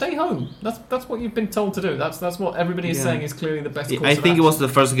 Stay home. That's what you've been told to do. That's what everybody is saying is clearly the best course I of think action. it was the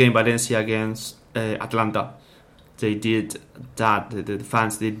first game Valencia against Atlanta. They did that. The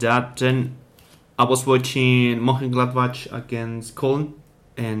fans did that. Then I was watching Mönchengladbach against Köln,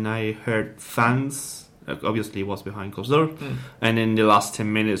 and I heard fans. Obviously, it was behind closed door, and in the last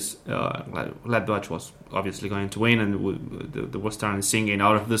 10 minutes, Gladbach was obviously going to win, and they were starting singing.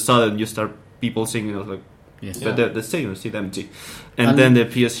 Out of the sudden, you start people singing. I was like, Yes. but the stadium is still empty, and then the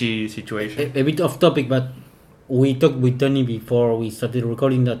PSG situation. A bit off topic, but we talked with Tony before we started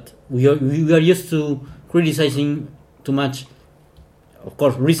recording that we are used to criticizing too much, of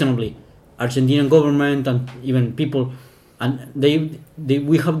course, reasonably, Argentinian government and even people, and we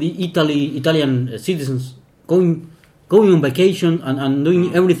have the Italian citizens going on vacation and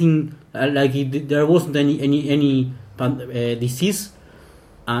doing everything like if there wasn't any disease,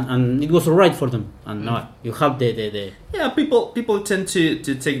 and it was alright for them. And now you have the Yeah, people tend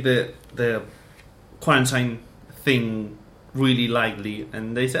to take the quarantine thing really lightly,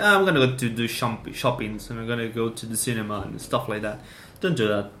 and they say, I'm going to go to do shoppings, and I'm going to go to the cinema and stuff like that. Don't do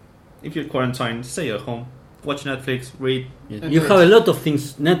that. If you're quarantined, stay at home, watch Netflix, read. you have a lot of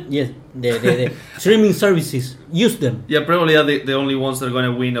things. The streaming services, use them. Yeah, probably are the only ones that are going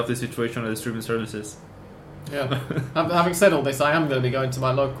to win of the situation are the streaming services. Yeah. Having said all this, I am going to be going to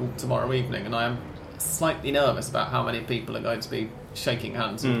my local tomorrow evening, and I am slightly nervous about how many people are going to be shaking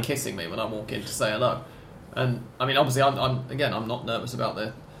hands and kissing me when I walk in to say hello. And I mean, obviously, I'm not nervous about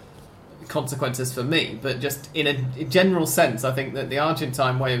the consequences for me, but just in a general sense, I think that the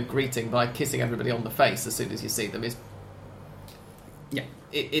Argentine way of greeting by kissing everybody on the face as soon as you see them is,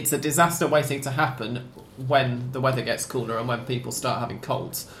 it's a disaster waiting to happen when the weather gets cooler and when people start having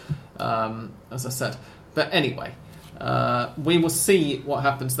colds, as I said. But anyway, we will see what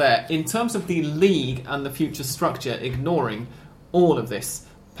happens there. In terms of the league and the future structure, ignoring all of this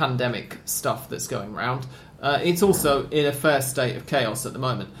pandemic stuff that's going around, it's also in a fair state of chaos at the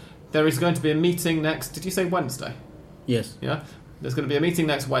moment. There is going to be a meeting next... Did you say Wednesday? Yes. Yeah? There's going to be a meeting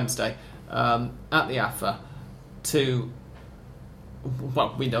next Wednesday at the AFA to...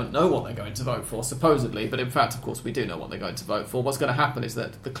 Well, we don't know what they're going to vote for, supposedly, but in fact, of course, we do know what they're going to vote for. What's going to happen is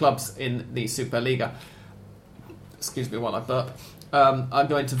that the clubs in the Superliga... Excuse me while I burp. Are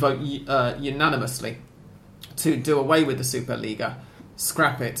going to vote unanimously to do away with the Superliga,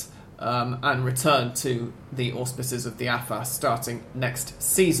 scrap it, and return to the auspices of the AFA starting next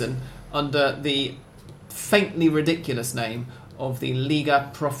season under the faintly ridiculous name of the Liga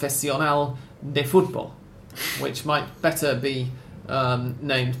Profesional de Fútbol, which might better be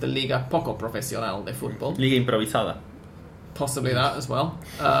named the Liga Poco Profesional de Fútbol. Liga Improvisada. Possibly that as well.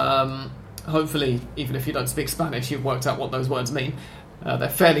 Hopefully, even if you don't speak Spanish, you've worked out what those words mean.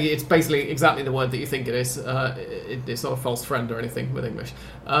 It's basically exactly the word that you think it is. It's not a false friend or anything with English.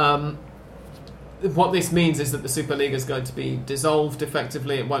 What this means is that the Superliga is going to be dissolved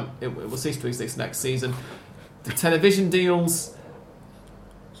effectively. It will cease to exist next season. The television deals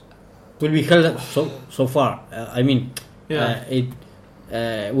will be held so far. We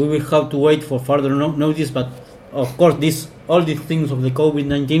will have to wait for further notice, but of course all these things of the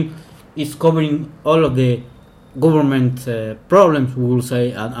COVID-19 is covering all of the government problems, we will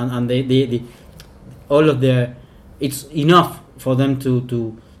say, and the all of the, it's enough for them to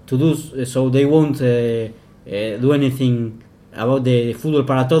do, so they won't do anything about the Fútbol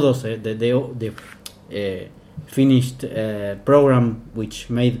para Todos, the finished program which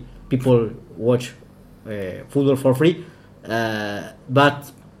made people watch football for free, but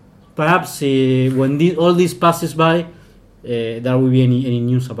perhaps when all this passes by, there will be any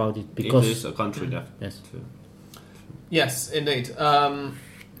news about it, because it is a country left. Yes. Yes, indeed.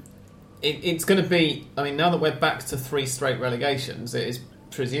 It's going to be... I mean, now that we're back to 3 straight relegations, it is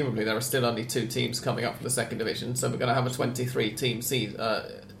presumably there are still only 2 teams coming up for the second division, so we're going to have a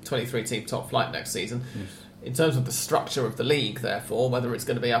 23-team top flight next season. Yes. In terms of the structure of the league, therefore, whether it's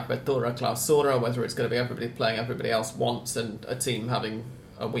going to be Apertura, Clausura, whether it's going to be everybody playing everybody else once and a team having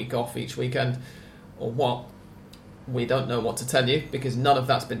a week off each weekend, or what, we don't know what to tell you because none of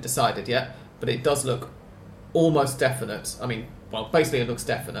that's been decided yet. But it does look almost definite. I mean, well, basically it looks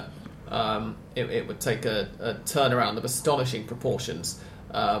definite. It would take a turnaround of astonishing proportions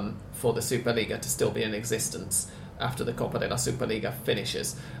for the Superliga to still be in existence after the Copa de la Superliga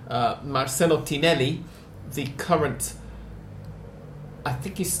finishes. Marcelo Tinelli, the current, I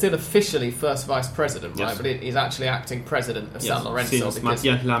think he's still officially first vice president, right? Yes. But he's actually acting president of San Lorenzo. Since Because,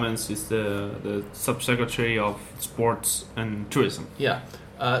 Matias Lamens is the subsecretary of sports and tourism. yeah.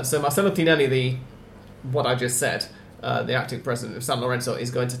 So Marcelo Tinelli, what I just said, the acting president of San Lorenzo, is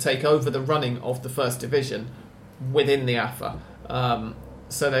going to take over the running of the first division within the AFA.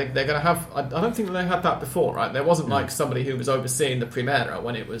 So they're going to have... I don't think they had that before, right? There wasn't like somebody who was overseeing the Primera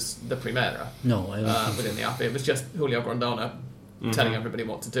when it was the Primera No, I don't think within the AFA. It was just Julio Grondona telling everybody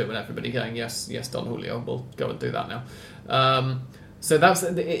what to do and everybody going, yes, Don Julio, we'll go and do that now. So that's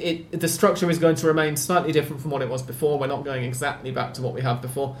the structure is going to remain slightly different from what it was before. We're not going exactly back to what we had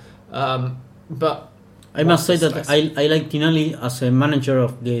before. But I must say that I like Tinelli as a manager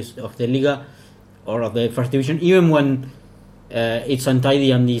of the Liga or of the first division, even when it's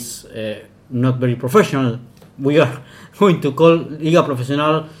untidy and is not very professional. We are going to call Liga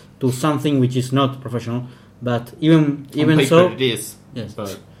Profesional to something which is not professional, but even On so, paper it is. yes.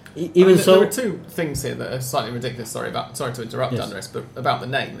 But Even so, there are two things here that are slightly ridiculous. Sorry to interrupt, Yes. Andres, but about the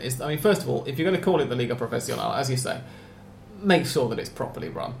name is, I mean, first of all, if you're going to call it the Liga Profesional, as you say, make sure that it's properly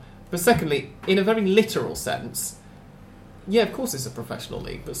run. But secondly, in a very literal sense, yeah, of course it's a professional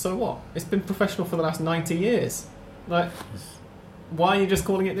league, but so what? It's been professional for the last 90 years. Like, why are you just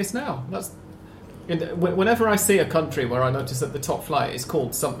calling it this now? Whenever I see a country where I notice that the top flight is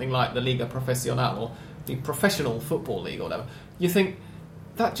called something like the Liga Profesional or the Professional Football League or whatever, you think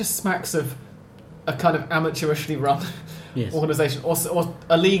that just smacks of a kind of amateurishly run yes. organisation or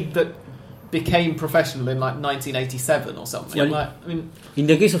a league that became professional in like 1987 or something. Yeah, Like, I mean, in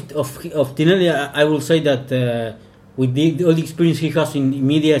the case of Tinelli, I will say that with all the experience he has in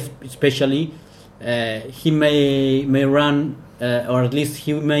media, especially, he may run, or at least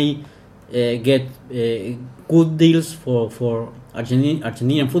he may get good deals for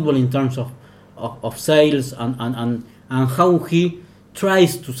Argentinian football in terms of sales and how he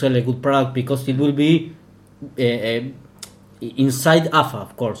tries to sell a good product, because it will be inside AFA,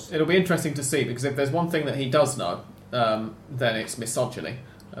 of course. it'll be interesting to see, because if there's one thing that he does know, then it's misogyny.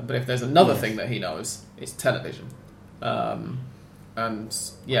 But if there's another thing that he knows, it's television. And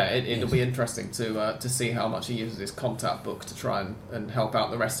yeah, it'll be interesting to see how much he uses his contact book to try and help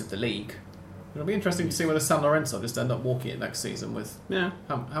out the rest of the league. It'll be interesting to see whether San Lorenzo just end up walking it next season with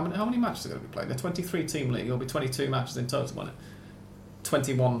how many matches are going to be played? They're 23-team league. It'll be 22 matches in total, won't it?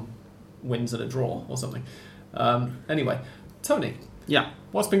 21 wins and a draw or something. Anyway, Tony. yeah.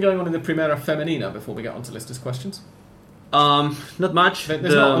 What's been going on in the Primera Femenina before we get on to listeners' questions? Not much.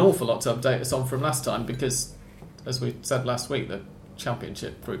 There's not an awful lot to update us on from last time because, as we said last week, the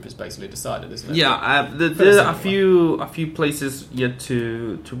championship group is basically decided, isn't it? Yeah, there are a few places yet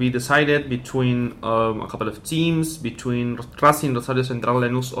to be decided between a couple of teams, between Racing, Rosario Central,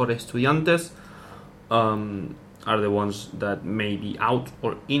 Lanús, or Estudiantes. Are the ones that may be out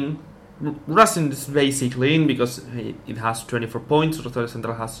or in. Racing is basically in because it has 24 points. Rosario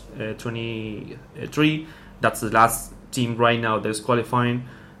Central has 23. That's the last team right now that's qualifying.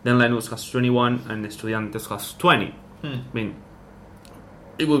 Then Lanús has 21 and Estudiantes has 20. I mean,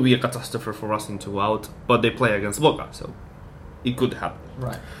 it would be a catastrophe for Racing to go out, but they play against Boca, so it could happen.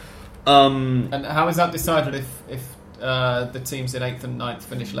 Right. And how is that decided if the teams in 8th and 9th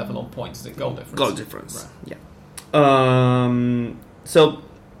finish level on points? Is it goal difference? Goal difference, Right. yeah. So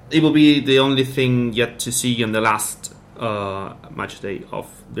it will be the only thing yet to see in the last match day of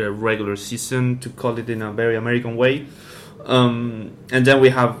the regular season, to call it in a very American way. And then we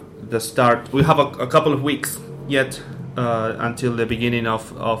have the start. We have a couple of weeks yet until the beginning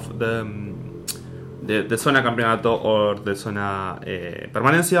of the Zona Campeonato or the Zona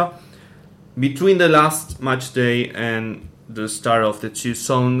Permanencia. Between the last match day and the start of the two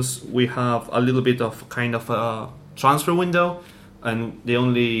zones, we have a little bit of kind of a transfer window, and the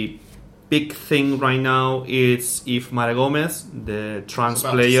only big thing right now is if Mara Gomez, the trans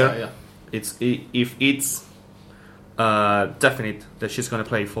player, if it's definite that she's going to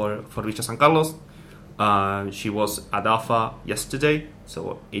play for Villa San Carlos. She was at AFA yesterday,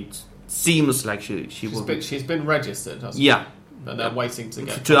 so it seems like she will. She's been registered, hasn't yeah. But they're waiting to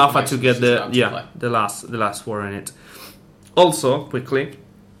get to AFA to get play. the last word in it. Also, quickly,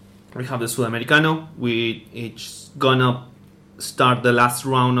 we have the Sudamericano. It's gonna start the last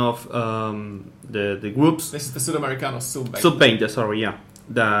round of the groups. This is the Sudamericano Sub-20. Sub-20, sorry, yeah.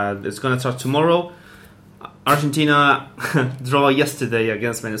 It's gonna start tomorrow. Argentina draw yesterday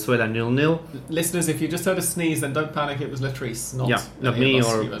against Venezuela 0-0. Listeners, if you just heard a sneeze, then don't panic. It was Latrice, not not any me of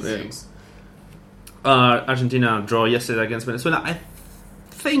us or human beings. Argentina draw yesterday against Venezuela. I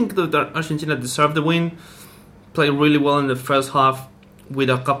think that Argentina deserved the win. Played really well in the first half with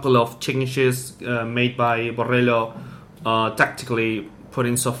a couple of changes made by Borrello, tactically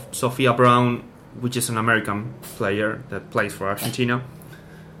putting Sofia Brown, which is an American player that plays for Argentina.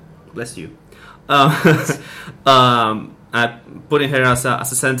 Bless you. Putting her as a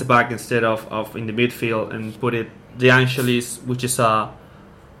centre back instead of in the midfield, and put it De Angelis, which is a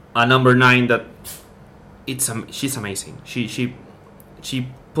number 9 that she's amazing. She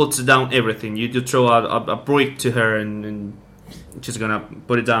puts down everything. You throw a brick to her and she's gonna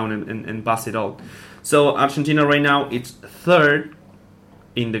put it down and pass it all. So Argentina right now it's third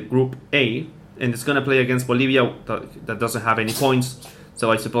in the group A, and it's gonna play against Bolivia that doesn't have any points.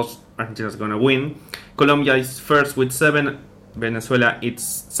 So I suppose Argentina's gonna win. Colombia is first with 7. Venezuela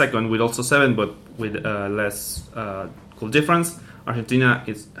it's second with also 7, but with less goal difference. Argentina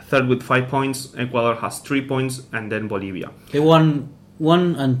is third with 5 points. Ecuador has 3 points, and then Bolivia. They won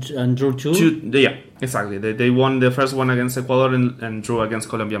one and drew 2. Yeah, exactly. They won the first one against Ecuador and drew against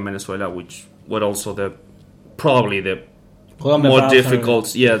Colombia and Venezuela, which were also probably the Colombia more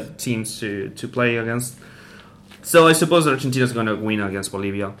difficult teams to play against. So I suppose Argentina is going to win against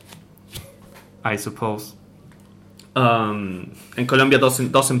Bolivia. I suppose. And Colombia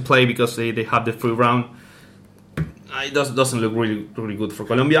doesn't play because they have the free round. It doesn't look really good for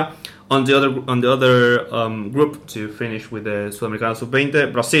Colombia. On the other group, to finish with the Sudamericana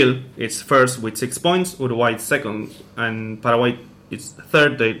Sub-20, Brazil is first with 6 points, Uruguay is second, and Paraguay is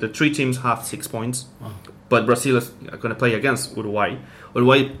third. The 3 teams have 6 points, but Brazil is going to play against Uruguay.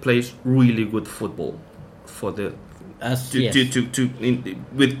 Uruguay plays really good football for the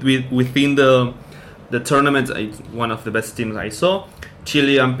within the tournament. It's one of the best teams I saw.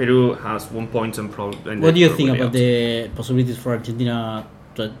 Chile and Peru has 1 point and what do you think about the possibilities for Argentina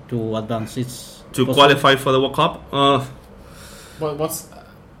to advance? Qualify for the World Cup?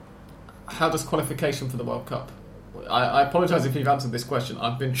 How does qualification for the World Cup? I apologise if you've answered this question.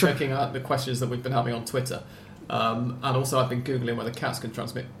 I've been checking out the questions that we've been having on Twitter. And also I've been Googling whether cats can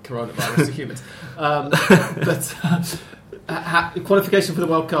transmit coronavirus to humans. Qualification for the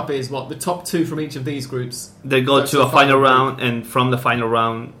World Cup is what? The top 2 from each of these groups? They go to a final round, and from the final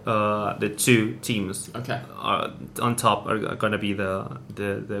round, the 2 teams on top are going to be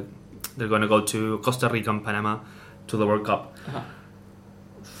they're going to go to Costa Rica and Panama to the World Cup. Uh-huh.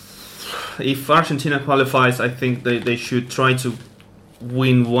 If Argentina qualifies, I think they should try to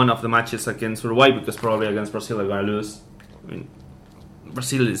win one of the matches against Uruguay, because probably against Brazil they're going to lose. I mean,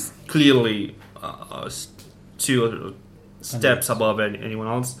 Brazil is clearly 2 steps above anyone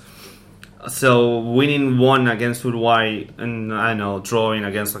else. So winning one against Uruguay and drawing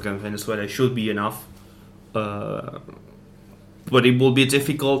against Venezuela should be enough. But it will be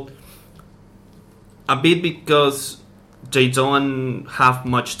difficult a bit because they don't have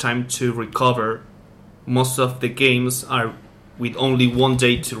much time to recover. Most of the games are with only 1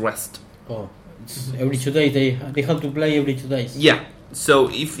 day to rest. It's every 2 days they have to play every 2 days. Yeah. So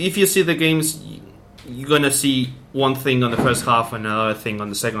if you see the games, you're gonna see one thing on the first half and another thing on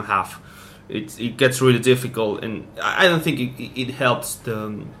the second half. It gets really difficult, and I don't think it helps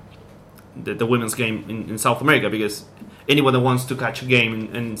the women's game in South America, because anyone that wants to catch a game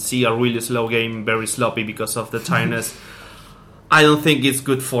and see a really slow game, very sloppy because of the tiredness, I don't think it's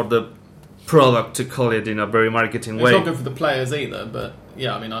good for the product, to call it in a very marketing way. It's not good for the players either, but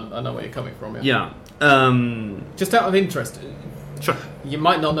yeah, I mean, I know where you're coming from. Yeah. Just out of interest, sure. You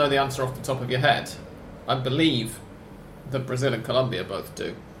might not know the answer off the top of your head. I believe that Brazil and Colombia both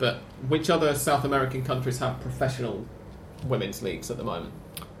do, but which other South American countries have professional women's leagues at the moment?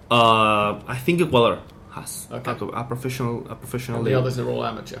 I think Ecuador has a professional and league. The others are all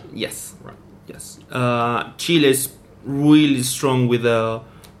amateur. Yes. Right. Yes. Chile is really strong with the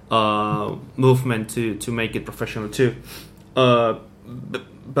movement to make it professional too.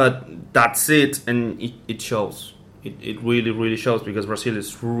 But that's it, and it shows. It really shows, because Brazil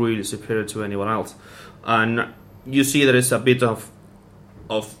is really superior to anyone else. And you see there is a bit of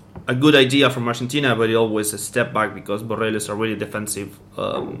a good idea from Argentina, but it always a step back because Borrell is a really defensive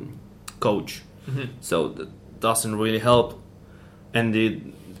coach. Mm-hmm. So that doesn't really help.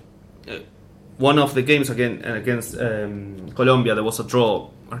 And one of the games against Colombia, there was a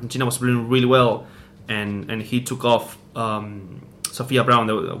draw. Argentina was playing really well, and he took off Sofia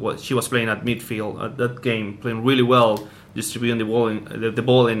Brown. She was playing at midfield at that game, playing really well, distributing the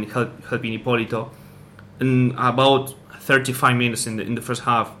ball and helping Hipólito. And about 35 minutes in the first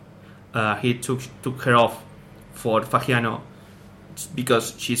half, he took her off for Fagiano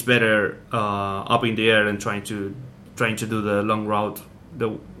because she's better up in the air and trying to do the long route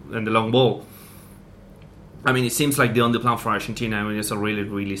and the long ball. I mean, it seems like the only plan for Argentina. I mean, it's a really,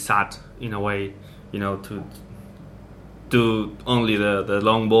 really sad in a way, to do only the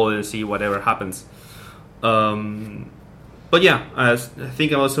long ball and see whatever happens. But yeah, I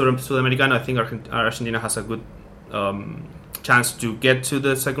think about Sudamericano. I think Argentina has a good chance to get to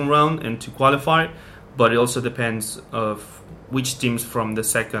the second round and to qualify, but it also depends of which teams from the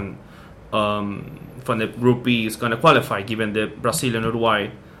second from the Group B is going to qualify, given that Brazil and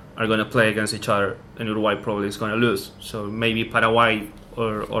Uruguay are going to play against each other, and Uruguay probably is going to lose. So maybe Paraguay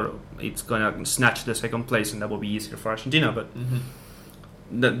or it's going to snatch the second place, and that will be easier for Argentina. But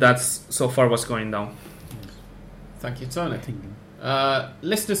that's so far what's going down. Thank you, Tony.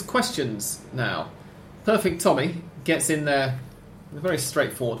 Listeners' questions now. Perfect Tommy gets in there with a very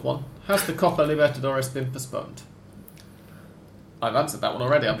straightforward one. Has the Copa Libertadores been postponed? I've answered that one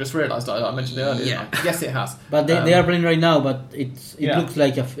already. I've just realised I mentioned it earlier. Yeah. Yes, it has. But they are playing right now, but it Yeah. looks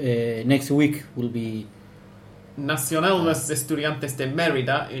like next week will be... Nacional versus Estudiantes de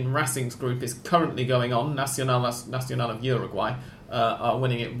Mérida in Racing's group is currently going on. Nacional of Uruguay are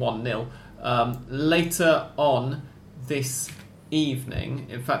winning it 1-0. Later on this evening,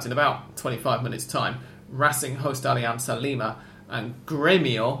 in fact in about 25 minutes time, Racing host Alianza Lima and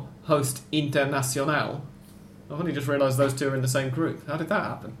Gremio host Internacional. I've only just realised those two are in the same group. How did that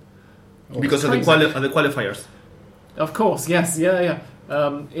happen? Because of the qualifiers. Of course, yes, yeah.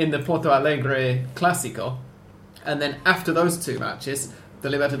 In the Porto Alegre Clásico. And then after those two matches, the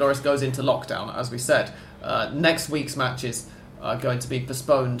Libertadores goes into lockdown, as we said. Next week's matches are going to be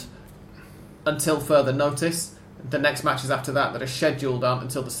postponed until further notice. The next matches after that are scheduled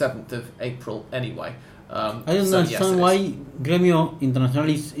until the 7th of April anyway. I don't understand why Gremio Internacional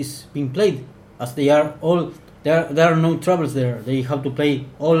is being played, as they are all... There are no troubles there. They have to play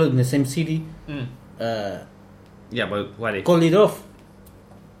all in the same city. Yeah, but why? Call it off.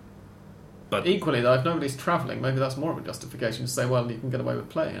 But equally, though, if nobody's travelling, maybe that's more of a justification to say, well, you can get away with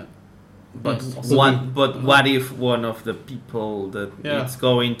playing it. But what if one of the people that is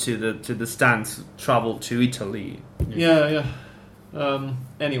going to the stands travel to Italy? Yeah.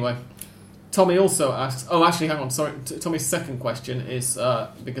 Anyway, Tommy also asked... Oh, actually, hang on. Sorry. Tommy's second question is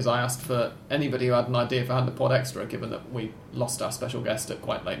because I asked for anybody who had an idea for Handapod Extra, given that we lost our special guest at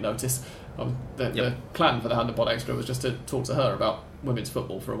quite late notice. The plan for the Handapod Extra was just to talk to her about women's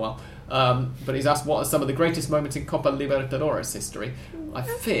football for a while. But he's asked what are some of the greatest moments in Copa Libertadores history. I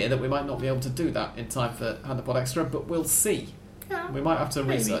fear that we might not be able to do that in time for Handapod Extra, but we'll see. We might have to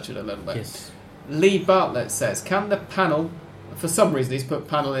research it a little bit. Yes. Lee Bartlett says, can the panel... For some reason, he's put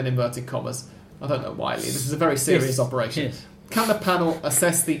panel in inverted commas. I don't know why, Lee. This is a very serious operation. Yes. Can the panel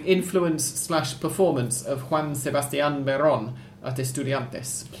assess the influence/performance of Juan Sebastián Verón at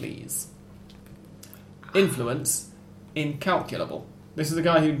Estudiantes, please? Influence, incalculable. This is a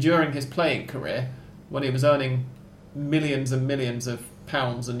guy who, during his playing career, when he was earning millions and millions of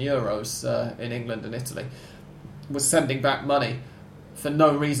pounds and euros in England and Italy, was sending back money for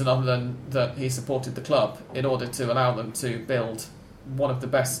no reason other than that he supported the club in order to allow them to build one of the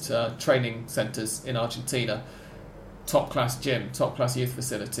best training centres in Argentina, top-class gym, top-class youth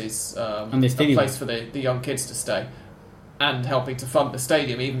facilities, and the stadium. a place for the young kids to stay, and helping to fund the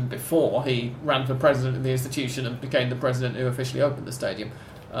stadium even before he ran for president of the institution and became the president who officially opened the stadium.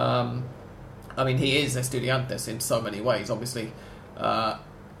 I mean, he is Estudiantes in so many ways. Obviously,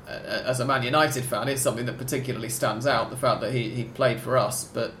 as a Man United fan, it's something that particularly stands out, the fact that he played for us,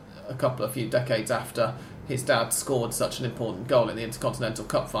 but a few decades after his dad scored such an important goal in the Intercontinental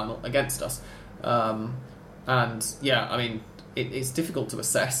Cup final against us. And yeah, I mean, it's difficult to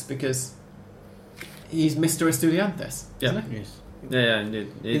assess because he's Mr. Estudiantes, isn't he? Yes. Yeah,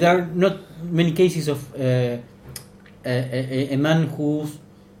 indeed. There are not many cases of a man whose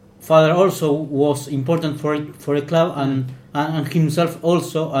father also was important for a club and himself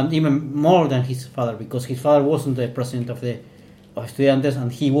also, and even more than his father, because his father wasn't the president of Estudiantes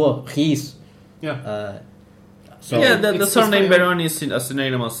and he is. Yeah. The surname Verón is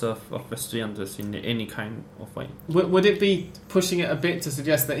synonymous of Estudiantes in any kind of way. Would it be pushing it a bit to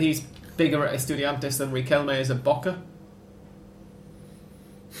suggest that he's bigger at Estudiantes than Riquelme is at Boca?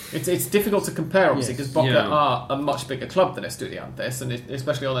 It's difficult to compare, obviously, because Boca are a much bigger club than Estudiantes, and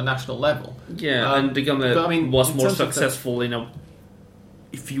especially on a national level. Yeah, and Riquelme was more successful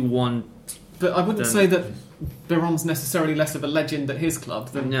if you want. But I wouldn't say that Verón's necessarily less of a legend at his club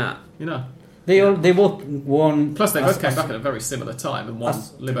than They both won. Plus, they both came back at a very similar time and won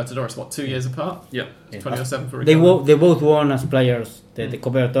Libertadores. 2 years apart? Yeah, 2007 for Riquelme. They both won as players the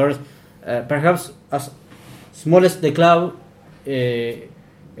Copa Libertadores. Perhaps as smallest the club,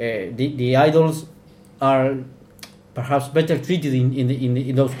 the idols are perhaps better treated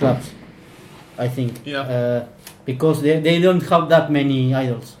in those clubs. I think. Yeah. Because they don't have that many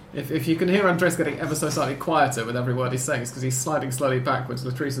idols. If you can hear Andres getting ever so slightly quieter with every word he's saying, it's because he's sliding slowly backwards.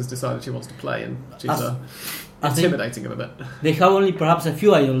 Latrice has decided she wants to play, and she's intimidating him a bit. They have only perhaps a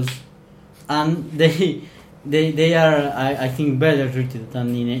few idols, and they are, I think, better treated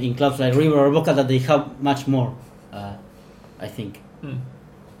than in clubs like River or Boca, that they have much more, I think.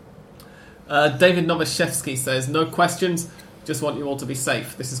 David Novashevsky says, no questions, just want you all to be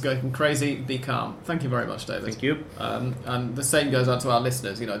safe. This is going crazy, be calm. Thank you very much, David. Thank you. And the same goes out to our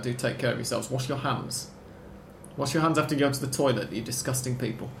listeners, do take care of yourselves. Wash your hands. Wash your hands after you go to the toilet, you disgusting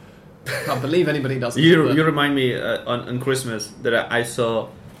people. Can't believe anybody doesn't. You remind me on Christmas that I saw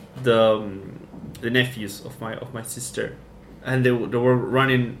the nephews of my sister, and they were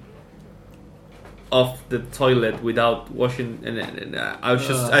running off the toilet without washing, and I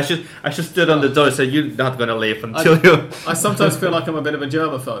just stood on the door and said, "You're not gonna leave until you." I sometimes feel like I'm a bit of a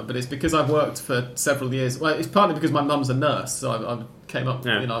germaphobe, but it's because I've worked for several years. Well, it's partly because my mum's a nurse, so I came up.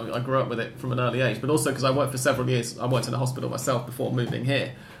 Yeah. I grew up with it from an early age, but also because I worked for several years. I worked in a hospital myself before moving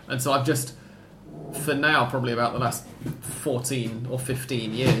here, and so I've just, for now, probably about the last 14 or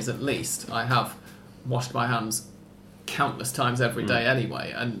 15 years at least, I have washed my hands countless times every day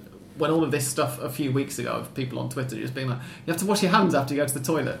anyway, and when all of this stuff a few weeks ago of people on Twitter just being like, you have to wash your hands after you go to the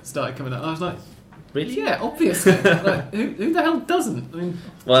toilet, started coming out, I was like, Really? yeah, obviously. Like, who the hell doesn't? I mean,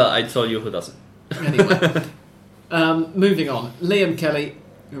 Well, I told you who doesn't. anyway. Moving on. Liam Kelly,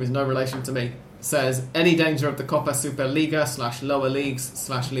 who is no relation to me, says, any danger of the Copa Superliga / lower leagues /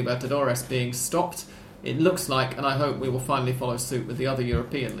 Libertadores being stopped? It looks like, and I hope we will finally follow suit with the other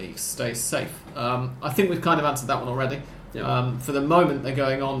European leagues. Stay safe. I think we've kind of answered that one already. Yeah. For the moment, they're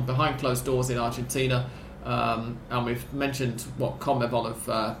going on behind closed doors in Argentina, and we've mentioned what CONMEBOL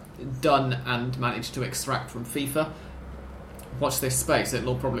have done and managed to extract from FIFA. Watch this space;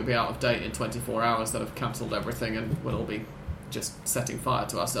 it'll probably be out of date in 24 hours. That have cancelled everything, and we'll all be just setting fire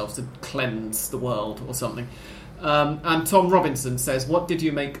to ourselves to cleanse the world or something. And Tom Robinson says, "What did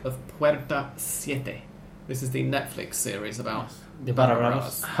you make of Puerta Siete?" This is the Netflix series about The Barra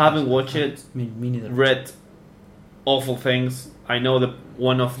Bravas. Haven't watched it. Me neither. Read awful things. I know that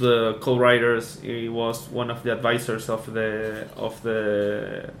one of the co-writers, he was one of the advisors of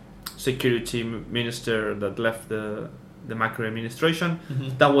the security minister that left the Macri administration.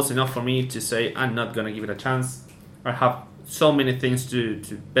 Mhm. That was enough for me to say I'm not gonna give it a chance. I have so many things to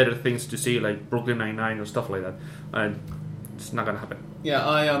better things to see, like Brooklyn Nine-Nine or stuff like that, and it's not gonna happen. Yeah,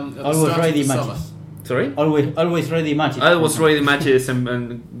 I at the Always start of ready the summer. matches. Sorry. Always ready matches. I was ready matches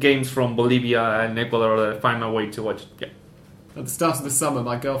and games from Bolivia and Ecuador. I find my way to watch. Yeah. At the start of the summer,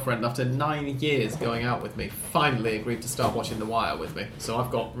 my girlfriend, after 9 years going out with me, finally agreed to start watching The Wire with me. So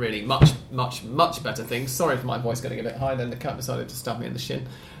I've got really much better things. Sorry if my voice getting a bit high, then the cat decided to stab me in the shin.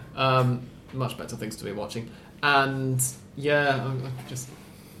 Much better things to be watching. And yeah, I'm just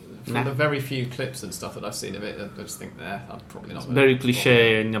from the very few clips and stuff that I've seen of it, I just think, I'm probably not. Very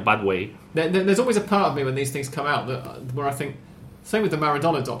cliche in a bad way. There's always a part of me when these things come out where I think, same with the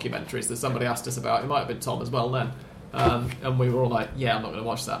Maradona documentaries that somebody asked us about. It might have been Tom as well then. And we were all like, yeah, I'm not going to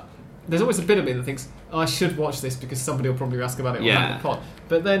watch that. There's always a bit of me that thinks, I should watch this because somebody will probably ask about it on the pod.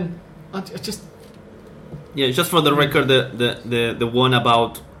 But then, I just... Yeah, just for the record, the one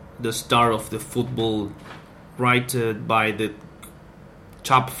about the star of the football, written by the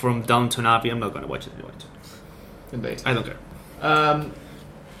chap from Downton Abbey, I'm not going to watch it anyway. Indeed. I don't care.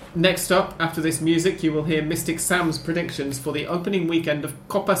 Next up, after this music, you will hear Mystic Sam's predictions for the opening weekend of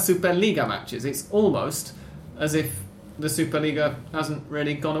Copa Superliga matches. It's almost as if the Superliga hasn't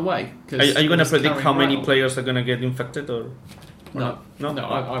really gone away. Are you going to predict how many players? players are going to get infected? Or No, not? no,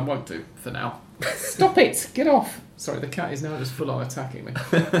 I won't do for now. Stop it! Get off! Sorry, the cat is now just full on attacking me.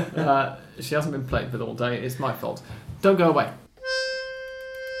 She hasn't been played with all day. It's my fault. Don't go away.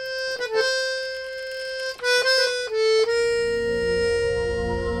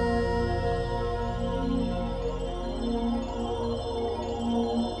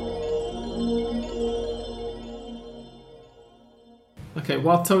 Okay,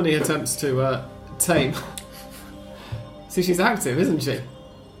 while Tony attempts to tame... See, she's active, isn't she?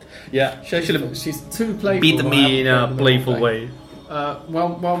 Yeah, she actually She's too playful. beat when I me in haven't a played them all playful day. way.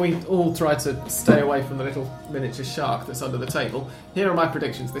 While we all try to stay away from the little miniature shark that's under the table, here are my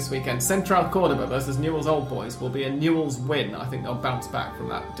predictions this weekend. Central Cordoba versus Newell's Old Boys will be a Newell's win. I think they'll bounce back from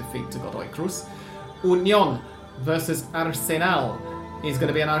that defeat to Godoy Cruz. Union versus Arsenal is going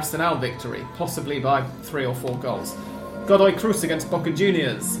to be an Arsenal victory, possibly by 3 or 4 goals. Godoy Cruz against Boca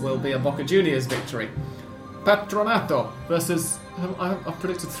Juniors will be a Boca Juniors victory. Patronato versus... I've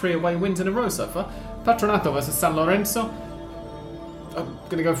predicted 3 away wins in a row so far. Patronato versus San Lorenzo. I'm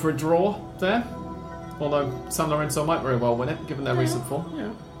going to go for a draw there. Although San Lorenzo might very well win it, given their recent form.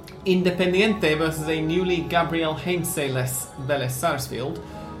 Yeah. Independiente versus a newly Gabriel Heinze-less Vélez Sarsfield.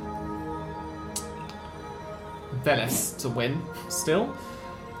 Vélez to win, still.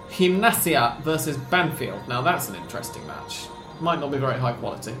 Gimnasia versus Banfield. Now that's an interesting match. Might not be very high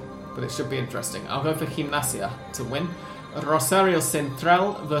quality, but it should be interesting. I'll go for Gimnasia to win. Rosario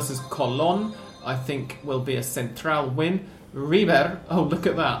Central versus Colón. I think will be a Central win. River. Oh, look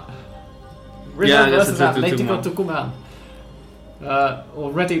at that. River versus Atlético Tucumán.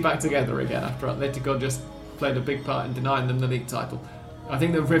 Already back together again after Atletico just played a big part in denying them the league title. I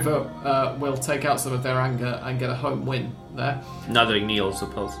think the River will take out some of their anger and get a home win there. Not a kneel, I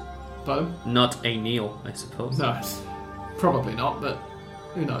suppose. Pardon? Not a kneel, I suppose. No, probably not, but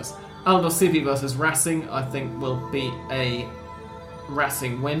who knows. Aldo Civi versus Racing, I think will be a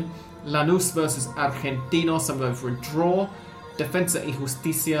Racing win. Lanús versus Argentinos, I'm going for a draw. Defensa y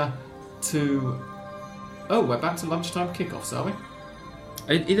Justicia to... Oh, we're back to lunchtime kickoffs, are we?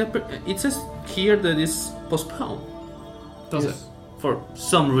 It says here that it's postponed. Does Yes. it? For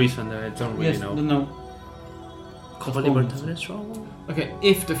some reason that I don't really Yes, know. no. Copa Libertadores trouble? Okay,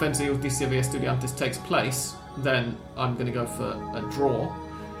 if Defensa y Justicia v Estudiantes takes place, then I'm going to go for a draw,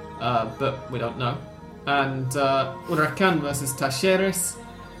 but we don't know. And Huracán versus Talleres.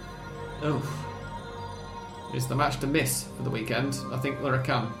 Oh, is the match to miss for the weekend. I think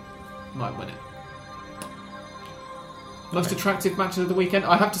Huracán might win it. Most attractive matches of the weekend?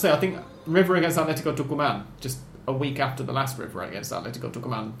 I have to say, I think River against Atletico Tucumán, just a week after the last River against Atletico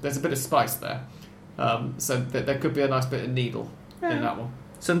Tucumán. There's a bit of spice there. So there could be a nice bit of needle in that one.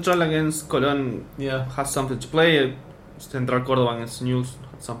 Central against Colón Yeah. has something to play. Central Córdoba against News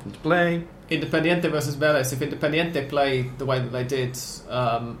has something to play. Independiente versus Vélez. If Independiente play the way that they did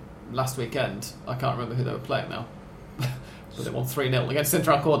last weekend, I can't remember who they were playing now, but they won 3-0 against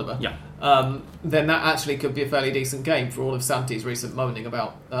Central Córdoba. Yeah. Then that actually could be a fairly decent game for all of Santi's recent moaning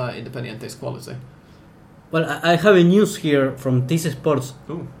about Independiente's quality. Well, I have a news here from TIS Sports,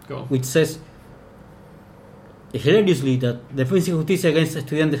 Ooh, go on. which says hilariously that Defensa y Justicia against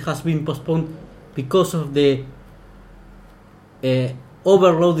Estudiantes has been postponed because of the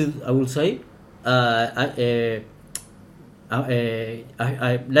overloaded, I will say,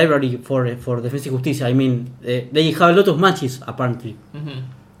 library for Defensa y Justicia. I mean, they have a lot of matches apparently,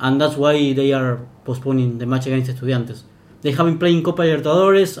 and that's why they are postponing the match against Estudiantes. They have been playing Copa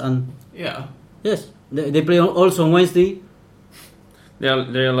Libertadores, and Yeah. yes, they play also on Wednesday.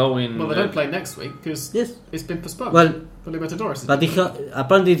 They're allowing. Well, they don't play next week because Yes, it's been postponed. well, for Libertadores. but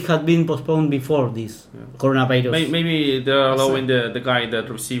apparently it had been postponed before this coronavirus. Maybe they're I see. allowing the guy that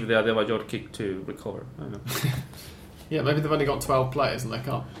received the Adebayor kick to recover. I don't know. Yeah, maybe they've only got 12 players and they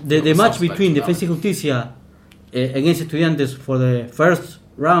can't. The match suspect between about Defensa y Justicia against Estudiantes for the first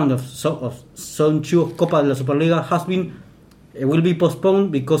round of Zone 2 of Copa de la Superliga has been will be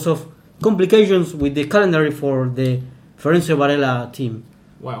postponed because of complications with the calendar for the Florencio Varela team.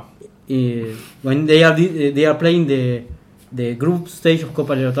 Wow. When they are playing the group stage of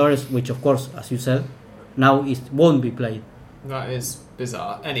Copa Libertadores, which of course, as you said, now it won't be played. That is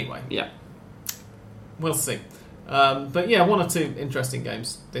bizarre. Anyway, Yeah. we'll see. But yeah, 1 or 2 interesting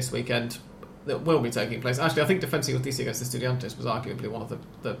games this weekend that will be taking place. Actually, I think Defensa y Justicia against Estudiantes was arguably one of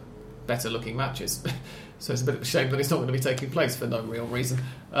the better looking matches. So it's a bit of a shame that it's not going to be taking place for no real reason.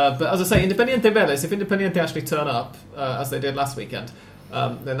 But as I say, Independiente Vélez, if Independiente actually turn up, as they did last weekend,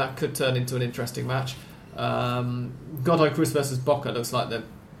 then that could turn into an interesting match. Godoy Cruz versus Boca looks like the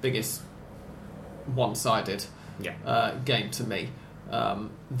biggest one-sided game to me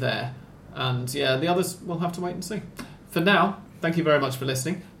there. And yeah, the others we'll have to wait and see. For now, thank you very much for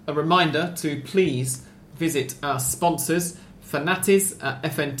listening. A reminder to please visit our sponsors, Fanatis at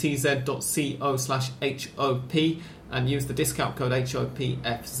fntz.co/HOP, and use the discount code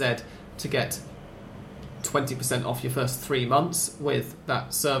HOPFZ to get 20% off your first 3 months with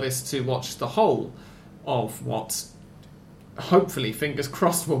that service to watch the whole of what hopefully, fingers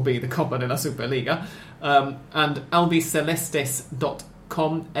crossed, will be the Copa de la Superliga. And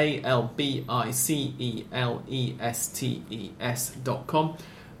albicelestes.com, ALBICELESTES.com,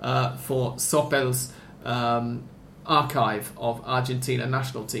 for Sopel's archive of Argentina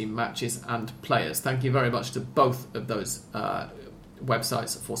national team matches and players. Thank you very much to both of those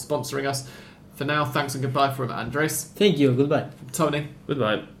websites for sponsoring us. For now, thanks and goodbye from Andres, Thank you. Goodbye. Tony,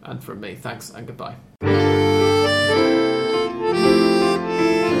 Goodbye. and from me. Thanks and goodbye.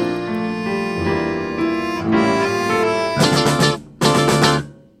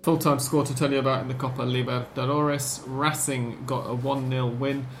 Full-time score to tell you about in the Copa Libertadores. Racing got a 1-0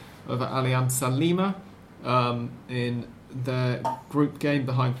 win over Alianza Lima in their group game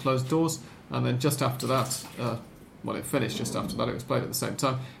behind closed doors. And then just after that, it finished just after that, it was played at the same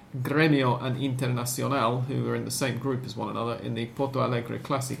time. Gremio and Internacional, who were in the same group as one another in the Porto Alegre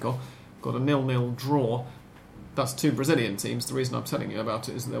Clásico, got a 0-0 draw. That's 2 Brazilian teams. The reason I'm telling you about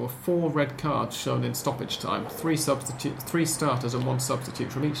it is that there were 4 red cards shown in stoppage time, 3 starters and 1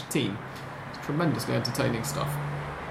 substitute from each team. It's tremendously entertaining stuff.